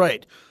 hours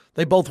straight.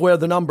 They both wear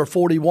the number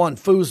 41,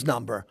 Foo's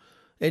number.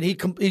 And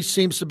he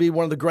seems to be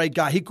one of the great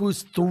guys. He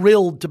was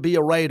thrilled to be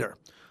a Raider.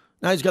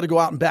 Now he's got to go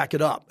out and back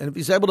it up. And if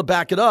he's able to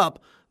back it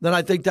up, then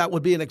I think that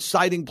would be an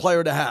exciting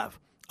player to have.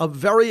 A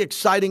very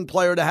exciting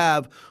player to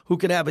have who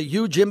can have a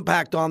huge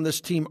impact on this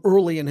team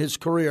early in his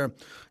career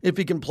if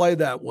he can play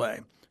that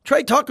way.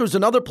 Trey Tucker's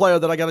another player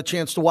that I got a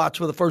chance to watch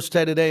for the first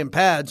day today in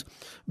pads.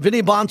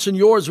 Vinny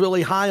Bonsignore is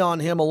really high on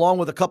him, along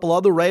with a couple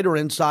other Raider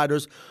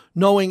insiders,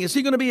 knowing, is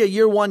he going to be a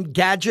year one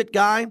gadget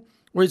guy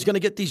where he's going to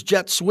get these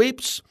jet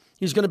sweeps?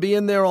 He's going to be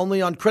in there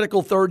only on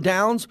critical third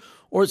downs?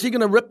 Or is he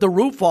going to rip the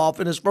roof off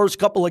in his first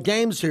couple of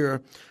games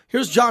here?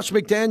 Here's Josh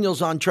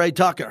McDaniels on Trey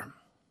Tucker.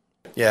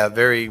 Yeah,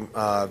 very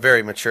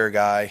mature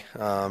guy,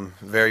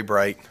 very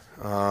bright.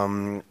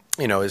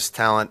 His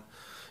talent,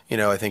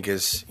 I think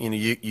is,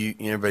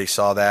 everybody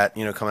saw that,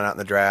 coming out in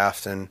the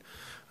draft, and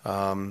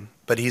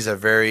but he's a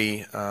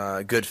very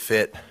good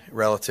fit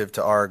relative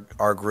to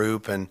our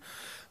group, and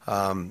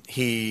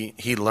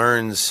he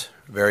learns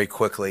very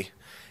quickly,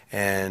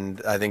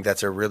 and I think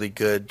that's a really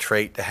good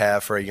trait to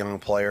have for a young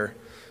player.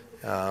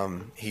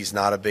 He's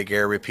not a big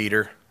air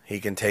repeater. He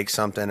can take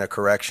something, a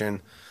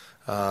correction,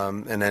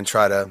 and then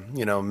try to,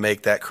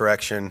 make that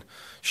correction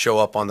show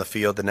up on the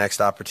field the next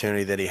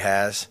opportunity that he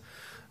has.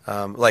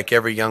 Like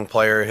every young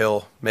player,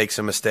 he'll make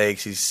some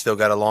mistakes. He's still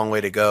got a long way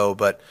to go,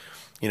 but,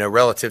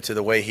 relative to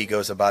the way he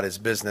goes about his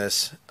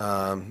business,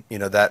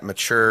 that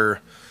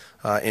mature,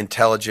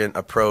 intelligent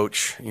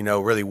approach,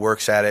 really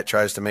works at it,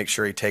 tries to make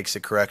sure he takes the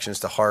corrections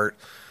to heart,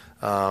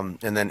 and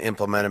then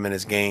implement them in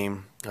his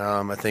game.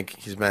 I think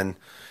he's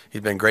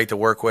been great to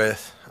work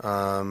with.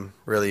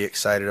 Really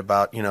excited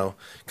about,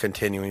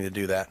 continuing to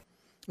do that.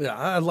 Yeah,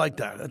 I like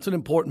that. That's an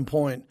important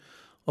point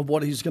of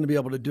what he's going to be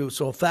able to do.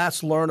 So a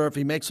fast learner, if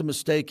he makes a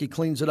mistake, he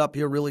cleans it up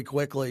here really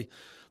quickly.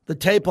 The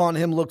tape on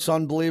him looks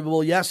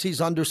unbelievable. Yes, he's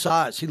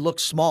undersized. He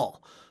looks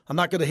small. I'm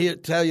not going to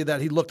tell you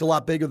that he looked a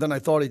lot bigger than I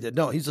thought he did.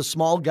 No, he's a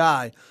small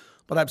guy,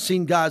 but I've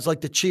seen guys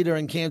like the Cheetah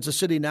in Kansas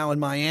City, now in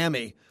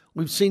Miami.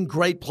 We've seen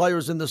great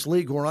players in this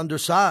league who are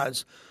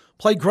undersized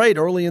play great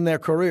early in their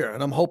career,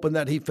 and I'm hoping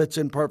that he fits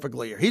in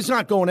perfectly here. He's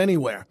not going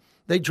anywhere.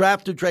 They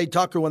drafted Trey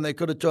Tucker when they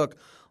could have took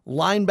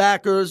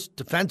linebackers,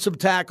 defensive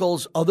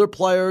tackles, other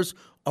players,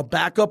 a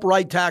backup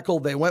right tackle.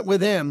 They went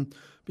with him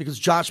because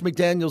Josh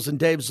McDaniels and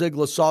Dave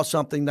Ziegler saw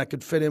something that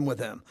could fit in with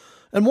him.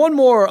 And one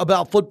more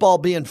about football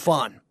being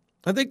fun.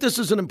 I think this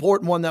is an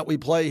important one that we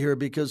play here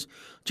because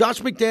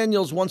Josh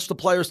McDaniels wants the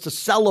players to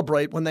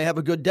celebrate when they have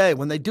a good day.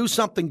 When they do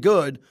something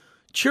good,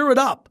 cheer it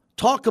up.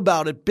 Talk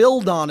about it,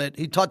 build on it.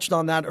 He touched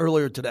on that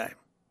earlier today.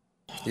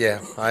 Yeah,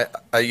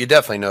 you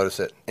definitely notice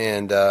it.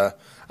 And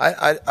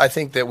I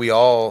think that we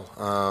all,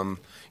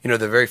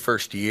 the very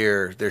first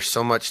year, there's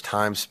so much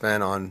time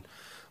spent on,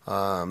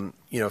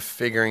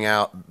 figuring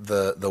out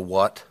the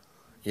what,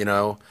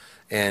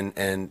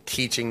 and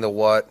teaching the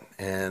what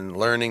and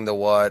learning the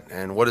what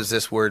and what does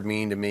this word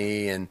mean to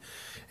me. And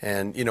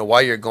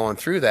while you're going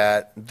through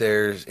that,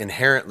 there's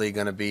inherently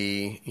going to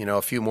be,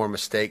 a few more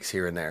mistakes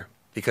here and there,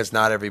 because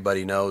not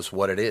everybody knows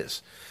what it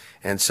is.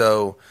 And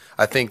so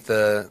I think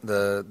as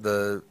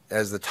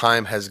the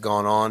time has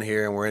gone on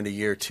here and we're into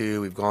year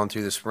 2, we've gone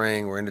through the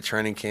spring, we're into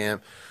training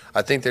camp,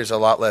 I think there's a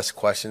lot less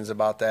questions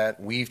about that.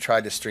 We've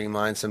tried to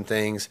streamline some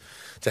things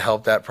to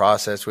help that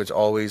process, which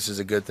always is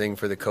a good thing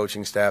for the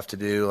coaching staff to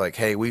do. Like,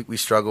 hey, we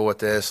struggle with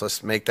this.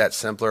 Let's make that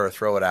simpler or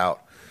throw it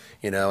out.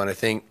 And I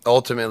think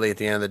ultimately at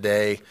the end of the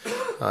day,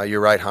 you're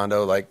right,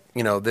 Hondo,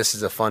 this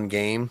is a fun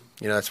game.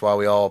 That's why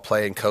we all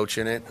play and coach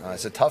in it.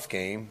 It's a tough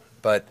game,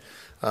 but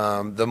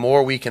the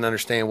more we can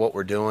understand what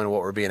we're doing,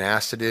 what we're being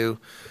asked to do,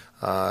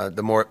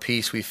 the more at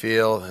peace we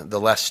feel, the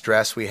less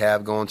stress we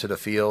have going to the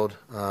field,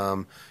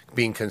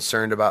 being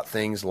concerned about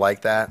things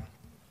like that,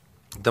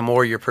 the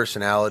more your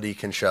personality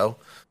can show.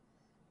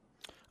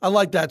 I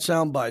like that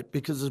soundbite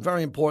because it's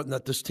very important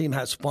that this team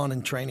has fun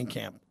in training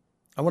camp.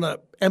 I want to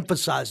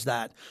emphasize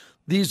that.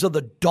 These are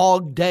the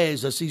dog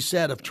days, as he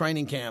said, of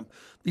training camp.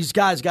 These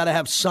guys got to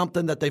have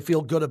something that they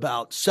feel good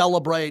about,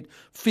 celebrate,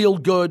 feel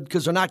good,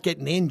 because they're not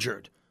getting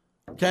injured.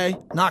 Okay?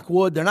 Knock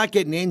wood, they're not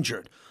getting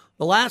injured.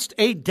 The last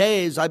 8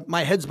 days,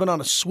 my head's been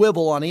on a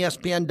swivel on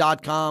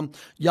ESPN.com,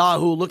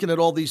 Yahoo, looking at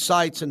all these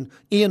sites, and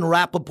Ian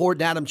Rappaport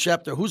and Adam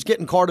Schefter, who's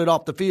getting carted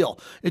off the field.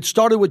 It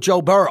started with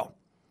Joe Burrow,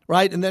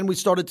 right? And then we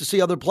started to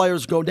see other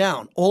players go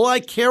down. All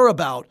I care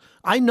about,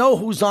 I know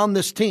who's on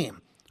this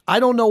team. I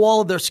don't know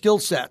all of their skill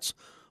sets,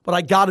 but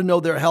I got to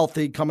know they're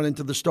healthy coming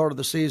into the start of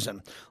the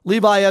season.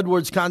 Levi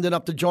Edwards, kind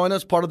enough to join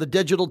us, part of the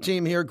digital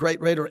team here, Great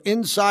Raider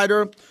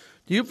Insider.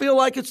 Do you feel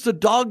like it's the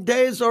dog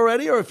days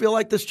already, or feel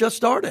like this just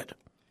started?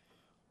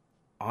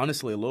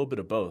 Honestly, a little bit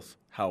of both.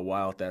 How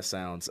wild that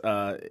sounds.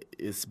 I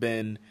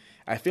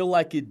feel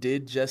like it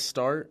did just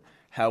start.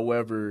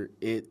 However,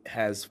 it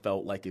has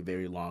felt like a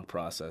very long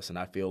process, and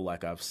I feel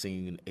like I've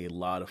seen a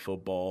lot of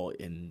football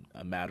in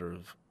a matter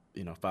of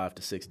 5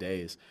 to 6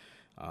 days.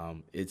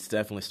 It's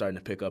definitely starting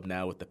to pick up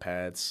now with the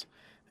pads,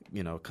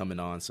 coming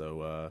on.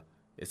 So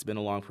it's been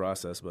a long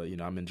process, but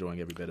I'm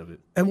enjoying every bit of it.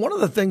 And one of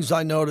the things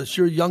I noticed,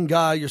 you're a young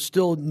guy, you're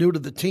still new to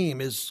the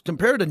team, is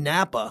compared to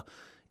Napa,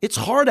 it's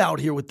hard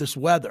out here with this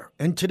weather.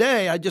 And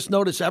today, I just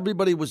noticed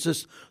everybody was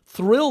just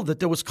thrilled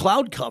that there was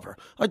cloud cover.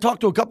 I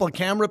talked to a couple of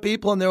camera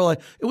people, and they were like,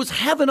 it was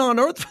heaven on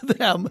earth for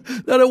them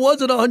that it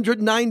wasn't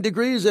 109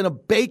 degrees in a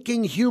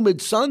baking,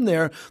 humid sun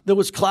there. There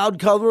was cloud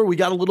cover. We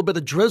got a little bit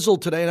of drizzle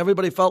today, and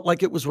everybody felt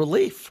like it was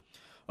relief.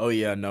 Oh,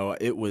 yeah, no,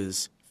 it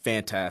was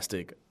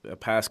fantastic. The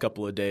past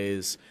couple of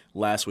days,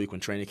 last week when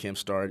training camp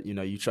started,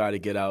 you try to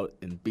get out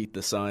and beat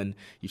the sun.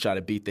 You try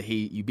to beat the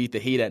heat. You beat the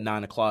heat at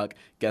 9 o'clock.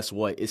 Guess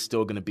what? It's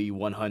still going to be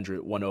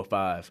 100,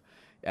 105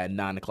 at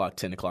 9 o'clock,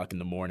 10 o'clock in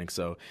the morning.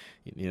 So,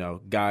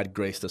 God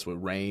graced us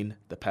with rain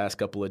the past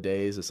couple of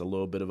days. It's a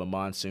little bit of a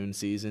monsoon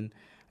season.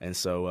 And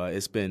so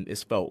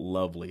it's felt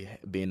lovely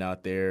being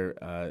out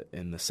there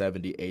in the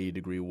 70,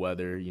 80-degree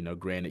weather,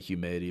 granted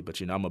humidity.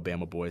 But, I'm a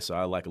Bama boy, so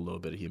I like a little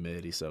bit of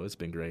humidity. So it's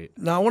been great.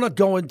 Now, I want to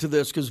go into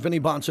this because Vinny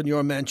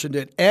Bonsignore mentioned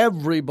it.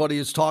 Everybody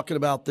is talking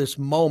about this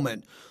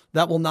moment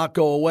that will not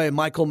go away.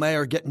 Michael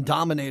Mayer getting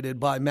dominated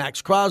by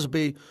Max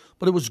Crosby,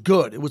 but it was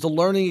good. It was a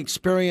learning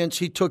experience.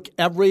 He took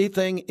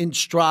everything in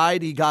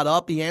stride. He got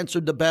up. He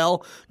answered the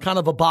bell, kind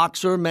of a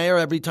boxer, Mayer,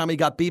 every time he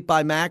got beat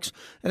by Max.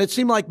 And it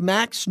seemed like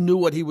Max knew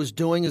what he was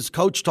doing. His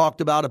coach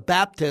talked about a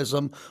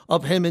baptism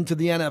of him into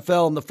the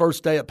NFL on the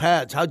first day of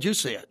pads. How'd you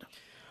see it?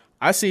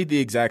 I see it the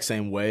exact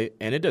same way,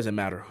 and it doesn't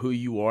matter who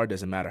you are,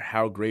 doesn't matter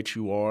how great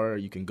you are.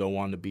 You can go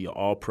on to be an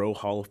all-pro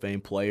Hall of Fame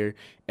player.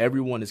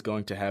 Everyone is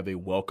going to have a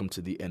welcome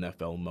to the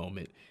NFL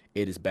moment.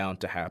 It is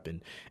bound to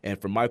happen.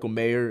 And for Michael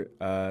Mayer,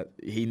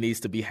 he needs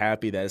to be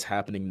happy that it's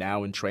happening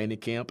now in training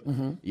camp,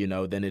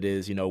 than it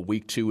is,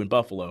 week 2 in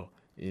Buffalo.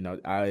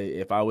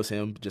 If I was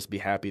him, just be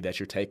happy that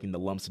you're taking the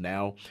lumps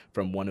now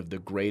from one of the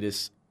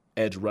greatest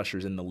edge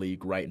rushers in the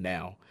league right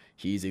now.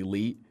 He's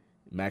elite.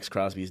 Max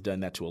Crosby has done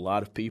that to a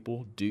lot of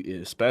people,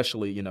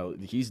 especially,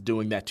 he's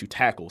doing that to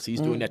tackles. He's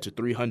doing that to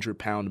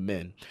 300-pound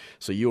men.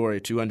 So you are a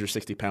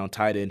 260-pound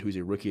tight end who's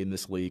a rookie in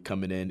this league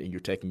coming in, and you're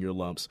taking your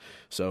lumps.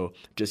 So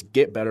just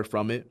get better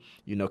from it.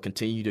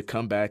 Continue to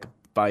come back,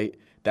 fight.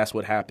 That's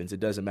what happens. It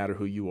doesn't matter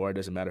who you are. It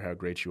doesn't matter how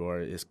great you are.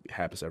 It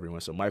happens to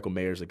everyone. So Michael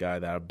Mayer is a guy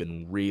that I've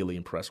been really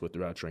impressed with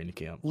throughout training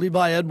camp.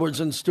 Levi Edwards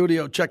in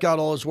studio. Check out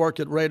all his work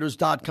at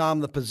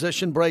Raiders.com, the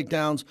position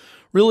breakdowns,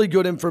 really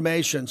good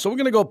information. So we're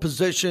going to go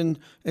position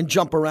and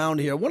jump around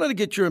here. I wanted to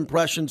get your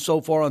impression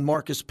so far on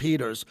Marcus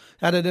Peters.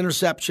 Had an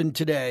interception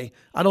today.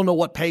 I don't know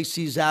what pace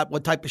he's at,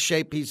 what type of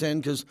shape he's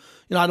in, because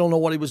I don't know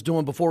what he was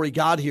doing before he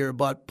got here.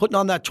 But putting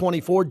on that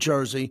 24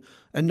 jersey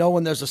and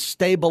knowing there's a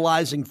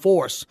stabilizing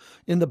force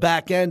in the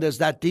back end as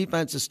that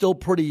defense is still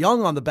pretty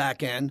young on the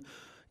back end.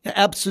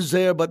 Epps is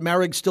there, but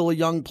Merrick's still a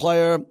young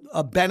player.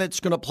 Bennett's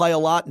going to play a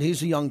lot, and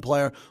he's a young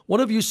player. What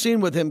have you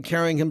seen with him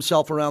carrying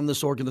himself around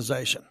this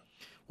organization?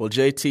 Well,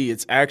 JT,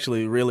 it's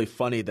actually really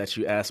funny that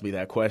you asked me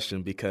that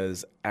question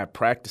because at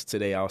practice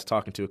today, I was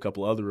talking to a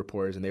couple other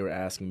reporters, and they were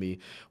asking me,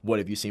 what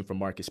have you seen from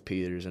Marcus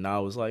Peters? And I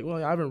was like,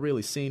 well, I haven't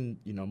really seen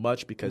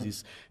much because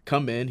he's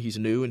come in, he's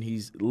new, and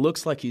he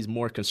looks like he's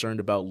more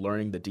concerned about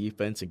learning the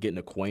defense and getting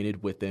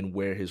acquainted within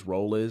where his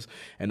role is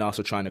and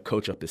also trying to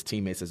coach up his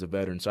teammates as a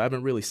veteran. So I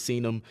haven't really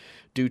seen him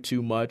do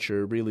too much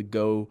or really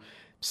go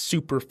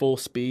super full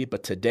speed,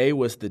 but today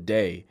was the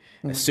day.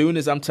 As soon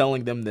as I'm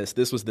telling them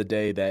this was the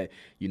day that,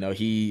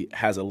 he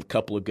has a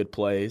couple of good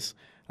plays.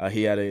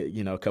 He had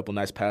a couple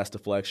nice pass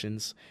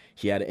deflections.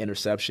 He had an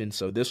interception.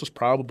 So this was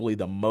probably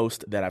the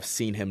most that I've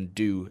seen him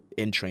do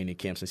in training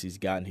camp since he's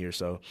gotten here.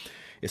 So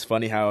it's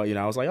funny how,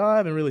 I was like, I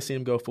haven't really seen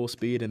him go full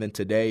speed. And then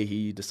today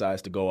he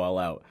decides to go all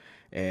out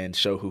and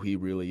show who he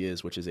really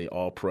is, which is a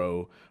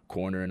all-pro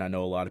corner. And I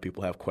know a lot of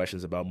people have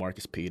questions about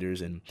Marcus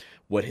Peters and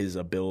what his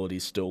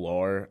abilities still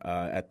are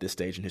at this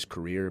stage in his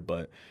career,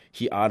 but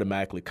he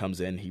automatically comes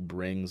in. He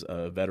brings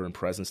a veteran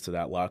presence to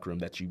that locker room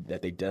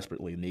that they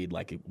desperately need,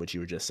 like what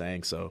you were just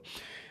saying. So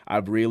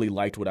I've really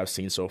liked what I've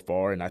seen so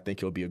far, and I think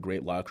he'll be a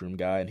great locker room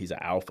guy, and he's an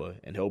alpha,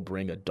 and he'll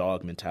bring a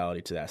dog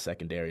mentality to that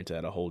secondary and to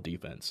that whole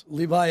defense.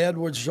 Levi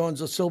Edwards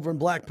joins us, Silver and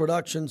Black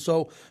Production.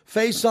 So,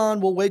 face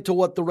on, we'll wait till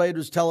what the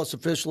Raiders tell us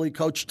officially.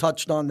 Coach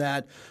touched on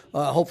that.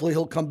 Hopefully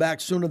he'll come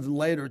back sooner than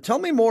later. Tell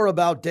me more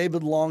about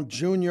David Long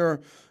Jr.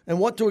 and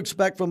what to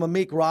expect from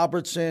Amik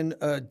Robertson,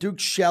 Duke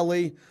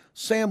Shelley,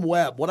 Sam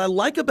Webb. What I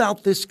like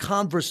about this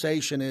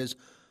conversation is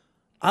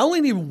I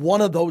only need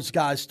one of those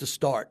guys to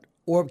start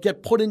or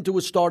get put into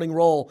a starting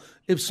role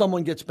if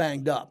someone gets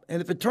banged up.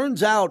 And if it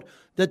turns out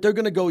that they're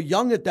going to go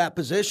young at that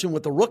position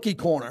with a rookie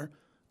corner,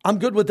 I'm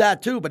good with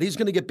that too, but he's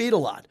going to get beat a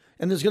lot.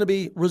 And there's going to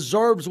be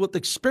reserves with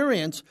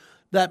experience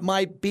that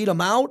might beat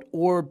him out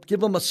or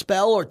give him a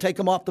spell or take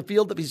him off the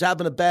field if he's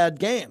having a bad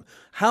game.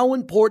 How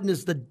important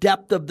is the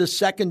depth of the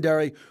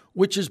secondary,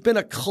 which has been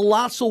a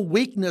colossal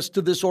weakness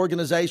to this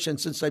organization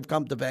since they've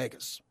come to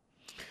Vegas?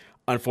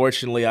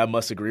 Unfortunately, I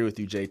must agree with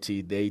you,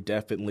 JT. They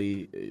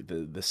definitely,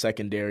 the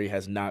secondary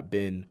has not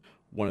been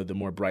one of the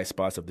more bright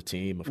spots of the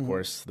team. Of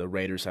course, the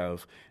Raiders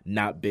have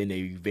not been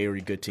a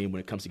very good team when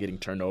it comes to getting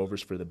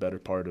turnovers for the better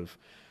part of,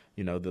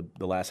 the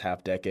last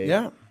half decade.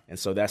 Yeah. And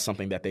so that's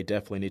something that they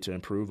definitely need to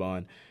improve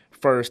on.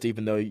 First,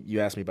 even though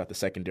you asked me about the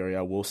secondary,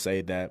 I will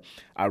say that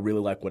I really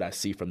like what I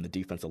see from the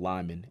defensive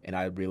linemen, and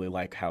I really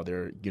like how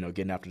they're,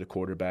 getting after the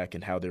quarterback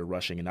and how they're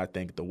rushing. And I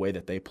think the way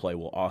that they play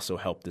will also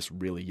help this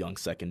really young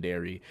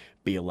secondary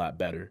be a lot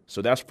better.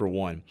 So that's for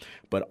one.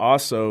 But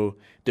also,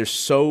 there's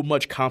so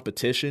much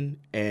competition,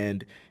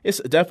 and it's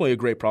definitely a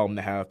great problem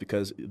to have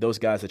because those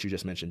guys that you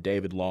just mentioned,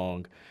 David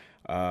Long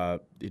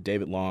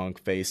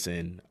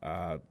facing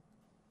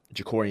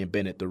Jacorian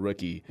Bennett, the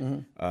rookie,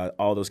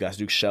 all those guys,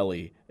 Duke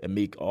Shelley,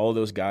 Amik, all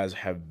those guys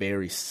have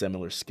very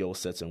similar skill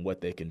sets in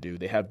what they can do.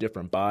 They have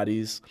different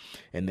bodies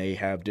and they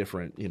have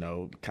different,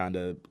 kind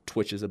of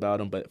twitches about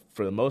them. But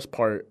for the most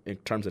part, in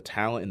terms of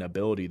talent and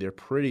ability, they're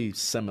pretty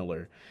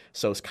similar.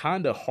 So it's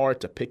kind of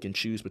hard to pick and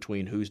choose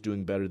between who's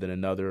doing better than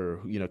another,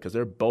 because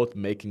they're both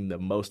making the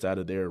most out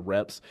of their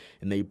reps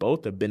and they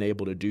both have been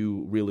able to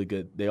do really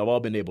good. They have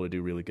all been able to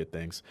do really good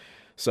things.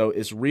 So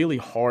it's really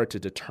hard to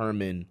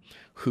determine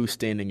who's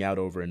standing out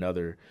over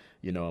another,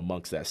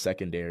 amongst that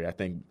secondary. I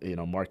think,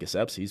 Marcus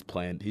Epps, he's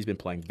been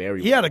playing very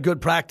well. He had a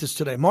good practice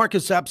today.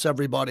 Marcus Epps,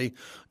 everybody,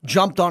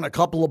 jumped on a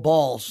couple of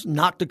balls,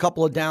 knocked a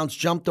couple of downs,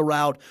 jumped the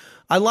route.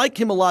 I like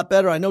him a lot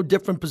better. I know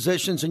different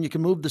positions and you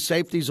can move the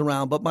safeties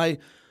around, but my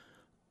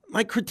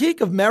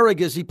critique of Merrick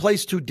is he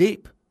plays too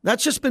deep.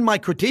 That's just been my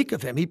critique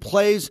of him. He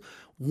plays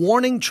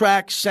warning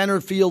track center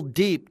field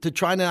deep to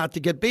try not to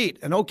get beat.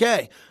 And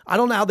okay, I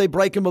don't know how they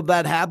break him of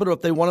that habit or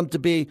if they want him to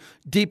be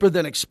deeper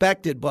than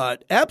expected,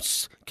 but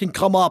Epps can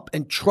come up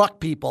and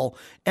truck people,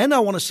 and I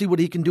want to see what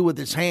he can do with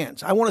his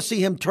hands. I want to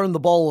see him turn the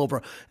ball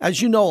over.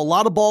 As you know, a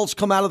lot of balls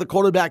come out of the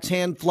quarterback's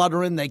hand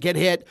fluttering, they get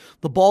hit,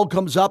 the ball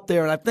comes up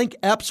there, and I think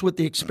Epps, with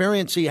the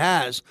experience he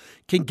has,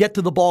 can get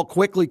to the ball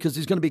quickly because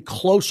he's going to be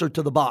closer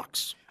to the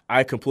box.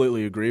 I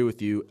completely agree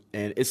with you,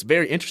 and it's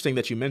very interesting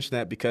that you mentioned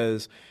that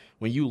because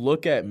when you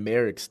look at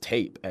Merrick's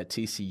tape at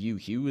TCU,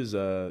 he was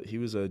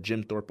a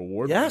Jim Thorpe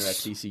Award winner at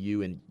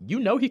TCU, and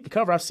he can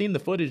cover. I've seen the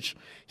footage.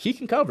 He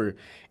can cover.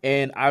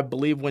 And I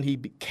believe when he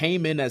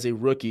came in as a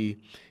rookie,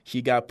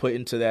 he got put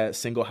into that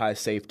single high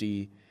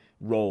safety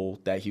role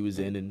that he was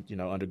in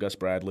and, under Gus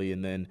Bradley.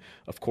 And then,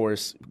 of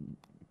course,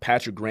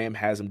 Patrick Graham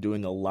has him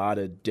doing a lot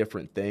of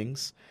different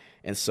things.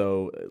 And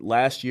so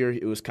last year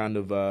it was kind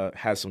of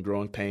had some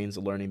growing pains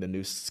of learning the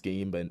new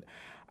scheme, but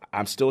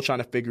I'm still trying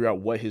to figure out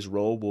what his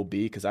role will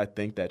be because I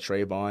think that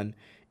Trayvon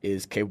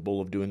is capable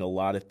of doing a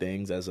lot of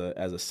things as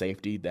a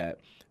safety that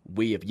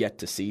we have yet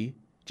to see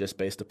just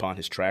based upon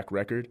his track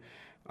record.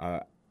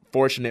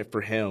 Fortunate for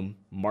him,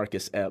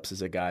 Marcus Epps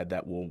is a guy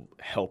that will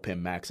help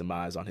him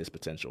maximize on his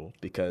potential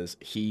because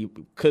he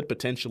could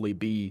potentially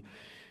be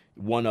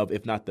one of,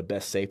 if not the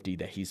best safety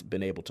that he's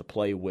been able to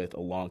play with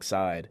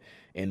alongside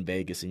in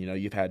Vegas. And,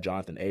 you've had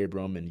Jonathan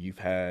Abram and you've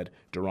had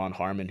Daron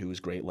Harmon, who was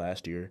great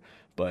last year,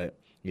 but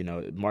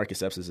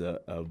Marcus Epps is a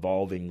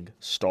evolving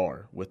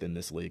star within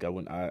this league.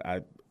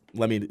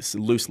 Let me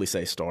loosely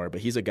say star,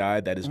 but he's a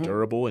guy that is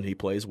durable and he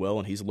plays well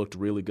and he's looked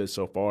really good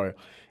so far.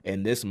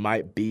 And this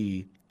might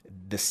be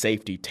the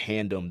safety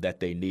tandem that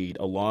they need,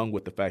 along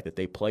with the fact that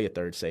they play a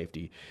third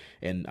safety.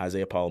 And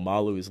Isaiah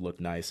Palomalu has looked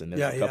nice, and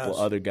there's a couple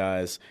other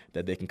guys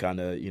that they can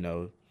kind of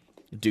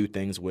do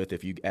things with.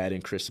 If you add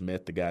in Chris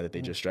Smith, the guy that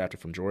they just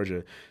drafted from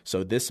Georgia,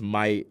 so this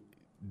might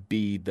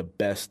be the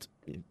best.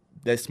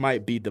 This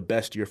might be the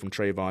best year from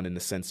Trayvon in the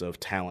sense of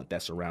talent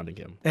that's surrounding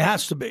him. It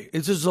has to be.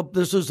 This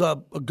is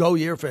a go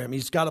year for him.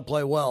 He's got to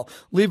play well.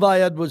 Levi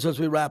Edwards, as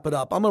we wrap it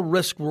up, I'm a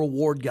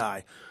risk-reward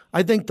guy.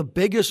 I think the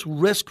biggest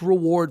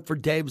risk-reward for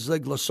Dave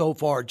Ziegler so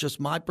far, just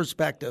my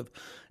perspective,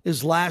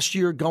 is last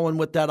year going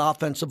with that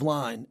offensive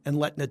line and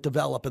letting it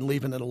develop and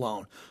leaving it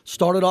alone.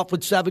 Started off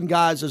with 7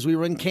 guys as we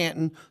were in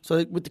Canton.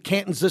 So with the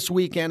Cantons this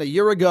weekend, a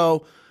year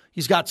ago,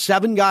 he's got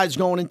 7 guys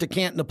going into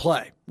Canton to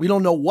play. We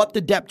don't know what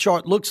the depth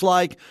chart looks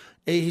like.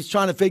 He's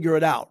trying to figure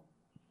it out.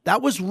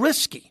 That was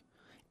risky.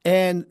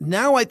 And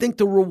now I think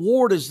the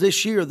reward is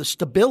this year, the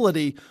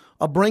stability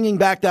of bringing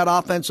back that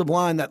offensive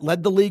line that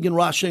led the league in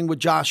rushing with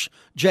Josh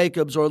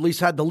Jacobs, or at least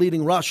had the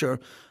leading rusher,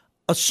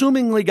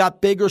 assumingly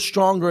got bigger,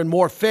 stronger, and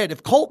more fit.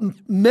 If Colton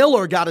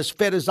Miller got as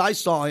fit as I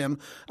saw him,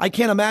 I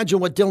can't imagine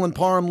what Dylan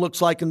Parham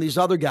looks like and these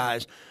other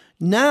guys.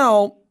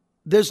 Now,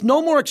 there's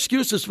no more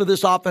excuses for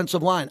this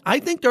offensive line. I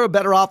think there are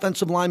better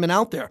offensive linemen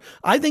out there.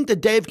 I think that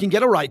Dave can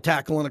get a right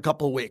tackle in a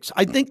couple of weeks.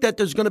 I think that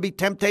there's going to be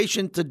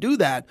temptation to do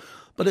that.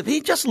 But if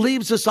he just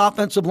leaves this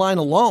offensive line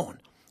alone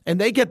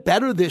and they get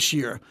better this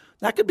year,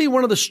 that could be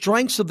one of the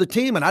strengths of the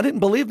team, and I didn't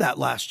believe that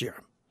last year.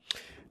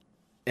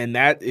 And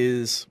that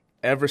is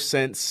ever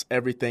since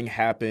everything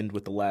happened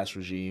with the last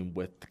regime,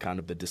 with kind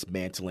of the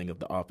dismantling of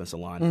the offensive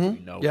line, as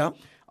we know. Yeah.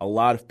 A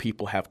lot of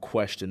people have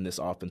questioned this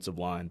offensive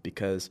line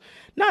because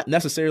not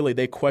necessarily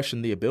they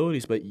question the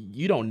abilities, but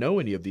you don't know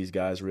any of these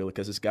guys really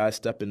because this guy's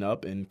stepping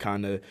up and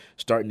kind of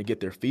starting to get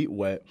their feet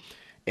wet.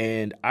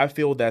 And I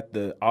feel that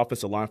the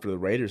offensive line for the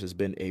Raiders has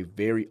been a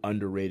very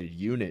underrated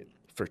unit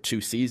for 2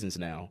 seasons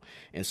now.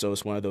 And so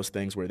it's one of those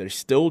things where they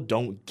still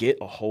don't get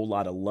a whole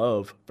lot of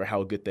love for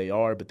how good they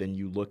are, but then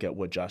you look at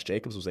what Josh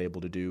Jacobs was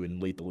able to do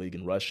and lead the league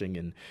in rushing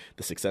and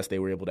the success they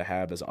were able to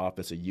have as an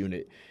offensive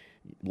unit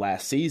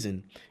last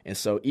season. And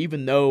so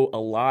even though a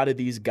lot of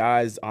these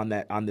guys on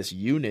this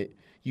unit,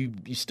 you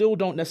still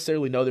don't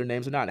necessarily know their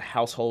names. They're not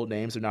household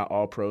names. They're not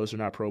all pros. They're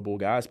not Pro Bowl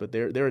guys, but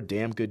they're a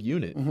damn good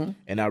unit.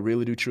 And I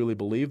really do truly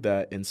believe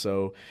that. And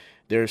so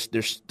they're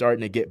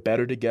starting to get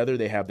better together.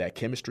 They have that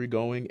chemistry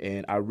going,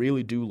 and I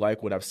really do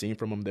like what I've seen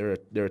from them.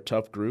 They're a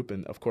tough group,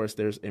 and of course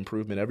there's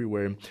improvement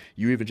everywhere.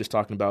 You even just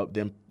talking about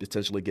them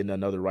potentially getting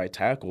another right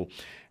tackle.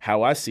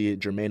 How I see it,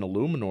 Jermaine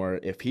Illuminor,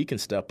 if he can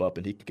step up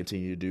and he can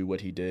continue to do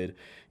what he did,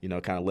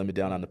 kind of limit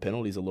down on the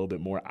penalties a little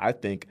bit more, I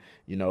think,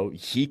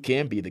 he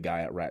can be the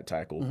guy at right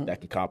tackle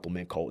that can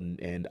complement Colton.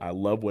 And I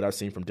love what I've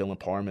seen from Dylan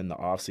Parham in the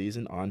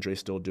offseason. Andre's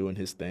still doing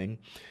his thing.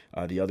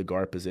 The other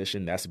guard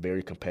position, that's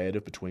very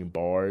competitive between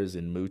Bars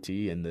and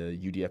Muti and the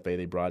UDFA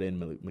they brought in,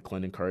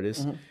 McClendon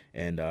Curtis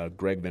and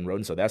Greg Van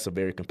Roden. So that's a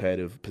very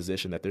competitive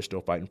position that they're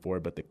still fighting for.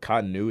 But the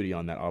continuity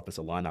on that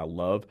offensive line, I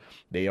love.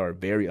 They are a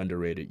very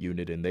underrated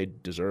unit, and they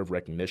deserve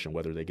recognition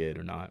whether they get it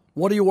or not.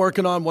 What are you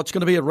working on? What's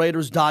going to be at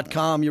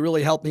Raiders.com? You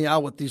really helped me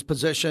out with these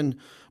position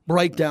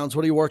breakdowns.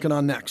 What are you working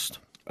on next?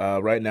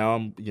 Right now,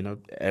 I'm,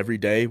 every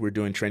day we're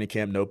doing training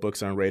camp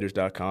notebooks on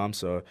Raiders.com.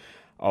 So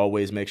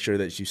always make sure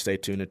that you stay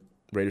tuned at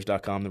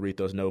Raiders.com to read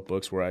those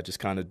notebooks where I just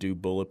kind of do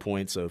bullet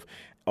points of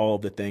all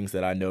of the things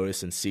that I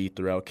notice and see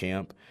throughout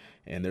camp.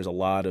 And there's a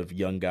lot of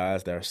young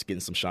guys that are getting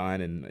some shine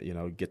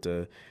and, get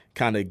to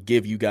kind of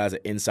give you guys an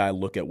inside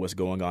look at what's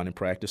going on in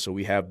practice. So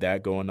we have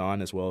that going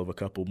on as well as a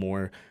couple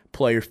more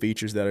player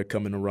features that are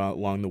coming around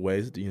along the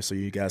way, so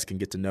you guys can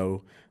get to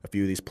know a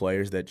few of these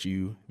players that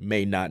you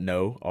may not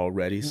know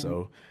already.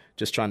 So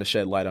just trying to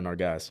shed light on our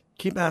guys.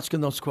 Keep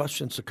asking those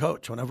questions to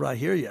Coach whenever I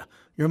hear you.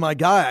 You're my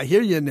guy. I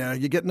hear you in there.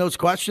 You're getting those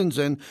questions,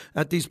 and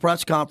at these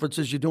press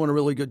conferences, you're doing a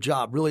really good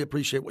job. Really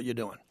appreciate what you're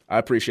doing. I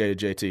appreciate it,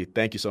 JT.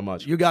 Thank you so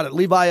much. You got it.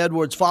 Levi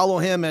Edwards. Follow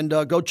him and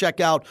go check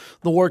out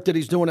the work that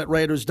he's doing at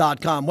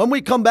Raiders.com. When we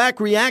come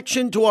back,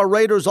 reaction to our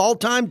Raiders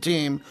all-time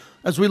team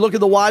as we look at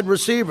the wide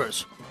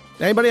receivers.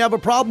 Anybody have a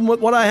problem with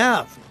what I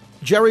have?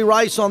 Jerry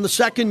Rice on the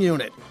second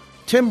unit.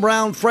 Tim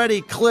Brown,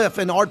 Freddie, Cliff,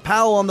 and Art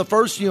Powell on the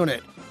first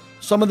unit.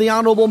 Some of the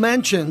honorable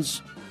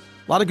mentions.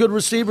 A lot of good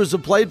receivers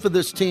have played for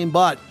this team,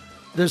 but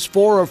there's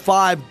 4 or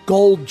 5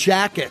 gold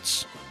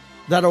jackets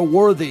that are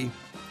worthy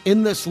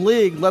in this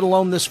league, let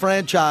alone this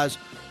franchise.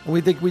 And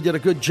we think we did a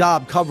good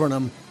job covering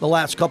them the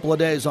last couple of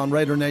days on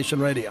Raider Nation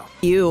Radio.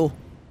 The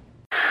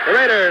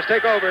Raiders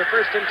take over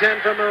 1st and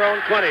 10 from their own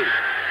 20.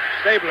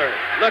 Stabler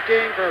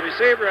looking for a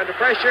receiver under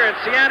pressure, and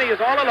Ciani is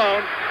all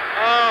alone.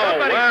 Oh,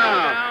 somebody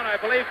fell down. I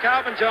believe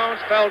Calvin Jones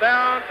fell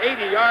down.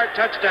 80-yard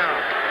touchdown.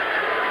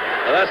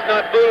 Well, that's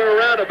not fooling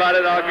around about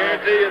it, I'll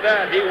guarantee you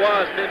that. He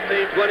was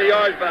 15, 20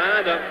 yards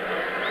behind him.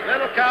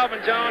 Little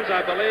Calvin Jones,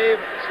 I believe,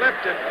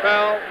 slipped and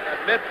fell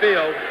at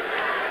midfield.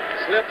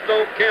 Slips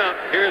don't count.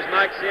 Here's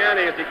Mike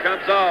Ciani as he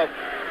comes off.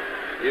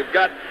 You've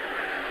got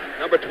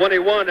number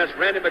 21, that's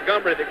Randy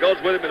Montgomery that goes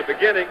with him in the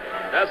beginning.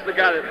 That's the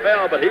guy that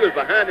fell, but he was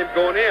behind him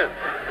going in.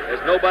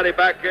 There's nobody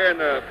back here in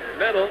the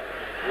middle.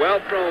 Well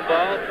thrown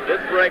ball.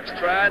 Did break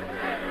stride.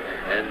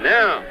 And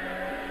now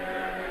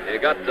you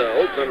got the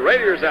Oakland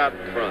Raiders out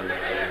in front.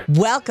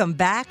 Welcome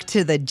back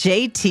to the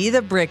JT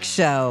the Brick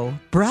Show,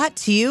 brought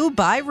to you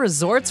by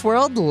Resorts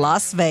World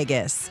Las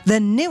Vegas, the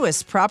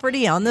newest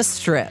property on the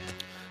Strip.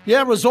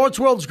 Yeah, Resorts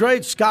World's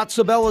great. Scott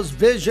Sabella's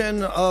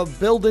vision of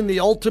building the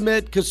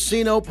ultimate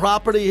casino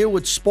property here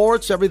with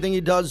sports, everything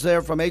he does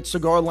there from 8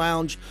 Cigar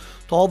Lounge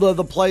to all the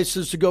other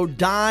places to go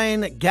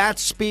dine,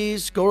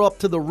 Gatsby's, go up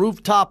to the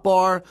rooftop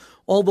bar,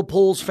 all the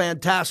pools,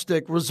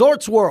 fantastic.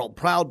 Resorts World,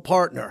 proud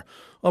partner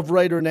of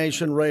Raider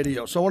Nation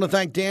Radio. So I want to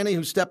thank Danny,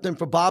 who stepped in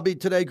for Bobby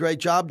today. Great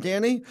job,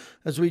 Danny,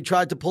 as we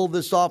tried to pull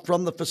this off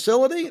from the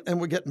facility, and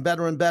we're getting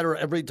better and better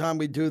every time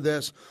we do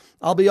this.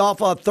 I'll be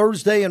off on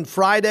Thursday and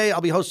Friday.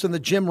 I'll be hosting the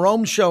Jim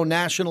Rome Show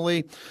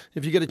nationally.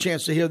 If you get a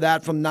chance to hear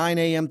that from 9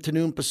 a.m. to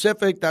noon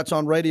Pacific, that's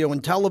on radio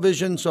and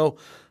television. So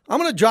I'm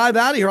going to drive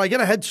out of here. I get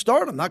a head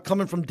start. I'm not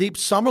coming from deep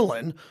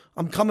Summerlin.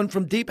 I'm coming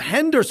from deep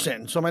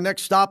Henderson. So my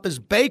next stop is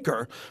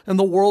Baker and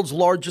the world's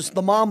largest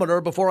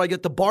thermometer before I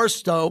get to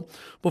Barstow,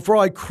 before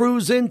I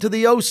cruise into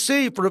the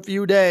OC for a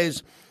few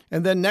days.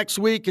 And then next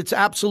week, it's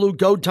absolute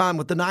go time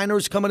with the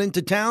Niners coming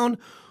into town.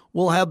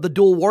 We'll have the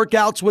dual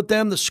workouts with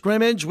them, the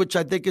scrimmage, which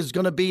I think is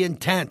going to be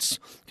intense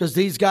because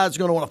these guys are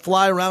going to want to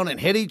fly around and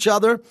hit each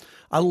other.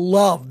 I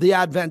love the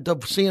advent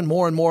of seeing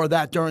more and more of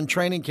that during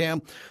training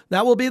camp.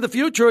 That will be the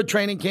future of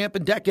training camp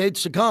in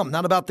decades to come.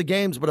 Not about the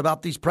games, but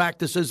about these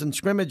practices and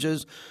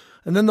scrimmages.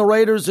 And then the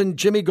Raiders and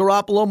Jimmy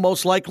Garoppolo,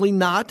 most likely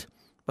not.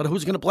 But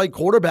who's going to play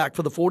quarterback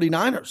for the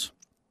 49ers?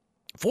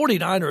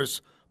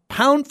 49ers,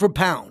 pound for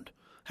pound,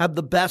 have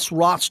the best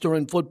roster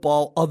in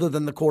football other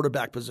than the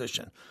quarterback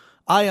position.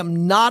 I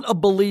am not a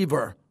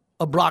believer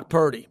of Brock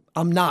Purdy.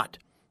 I'm not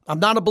a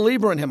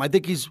believer in him. I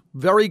think he's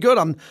very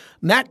good.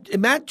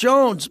 Mac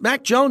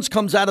Jones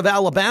comes out of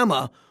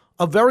Alabama,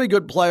 a very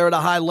good player at a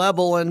high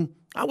level, and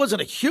I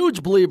wasn't a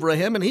huge believer of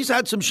him, and he's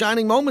had some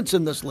shining moments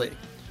in this league.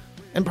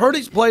 And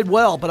Purdy's played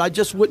well, but I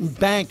just wouldn't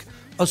bank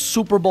a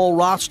Super Bowl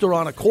roster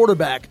on a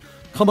quarterback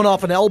coming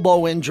off an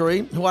elbow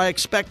injury who I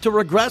expect to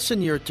regress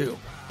in year two.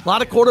 A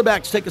lot of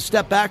quarterbacks take a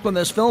step back when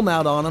there's film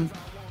out on them.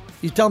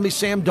 You tell me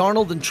Sam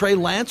Darnold and Trey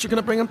Lance are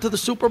going to bring him to the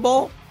Super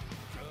Bowl?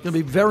 It's going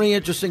to be very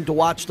interesting to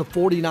watch the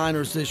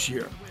 49ers this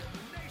year.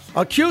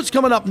 Q's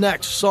coming up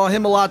next. Saw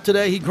him a lot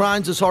today. He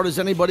grinds as hard as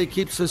anybody,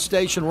 keeps this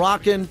station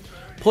rocking,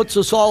 puts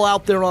us all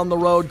out there on the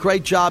road.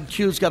 Great job.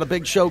 Q's got a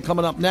big show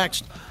coming up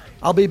next.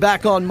 I'll be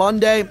back on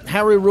Monday.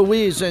 Harry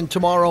Ruiz in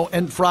tomorrow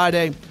and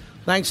Friday.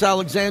 Thanks,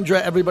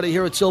 Alexandra, everybody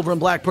here at Silver and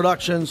Black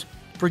Productions,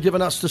 for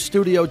giving us the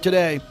studio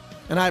today.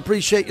 And I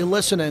appreciate you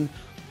listening.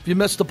 If you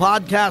missed the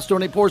podcast or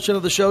any portion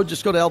of the show,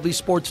 just go to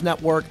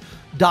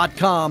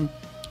lvsportsnetwork.com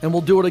and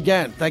we'll do it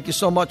again. Thank you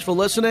so much for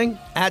listening.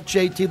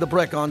 @JT the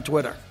Brick on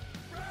Twitter.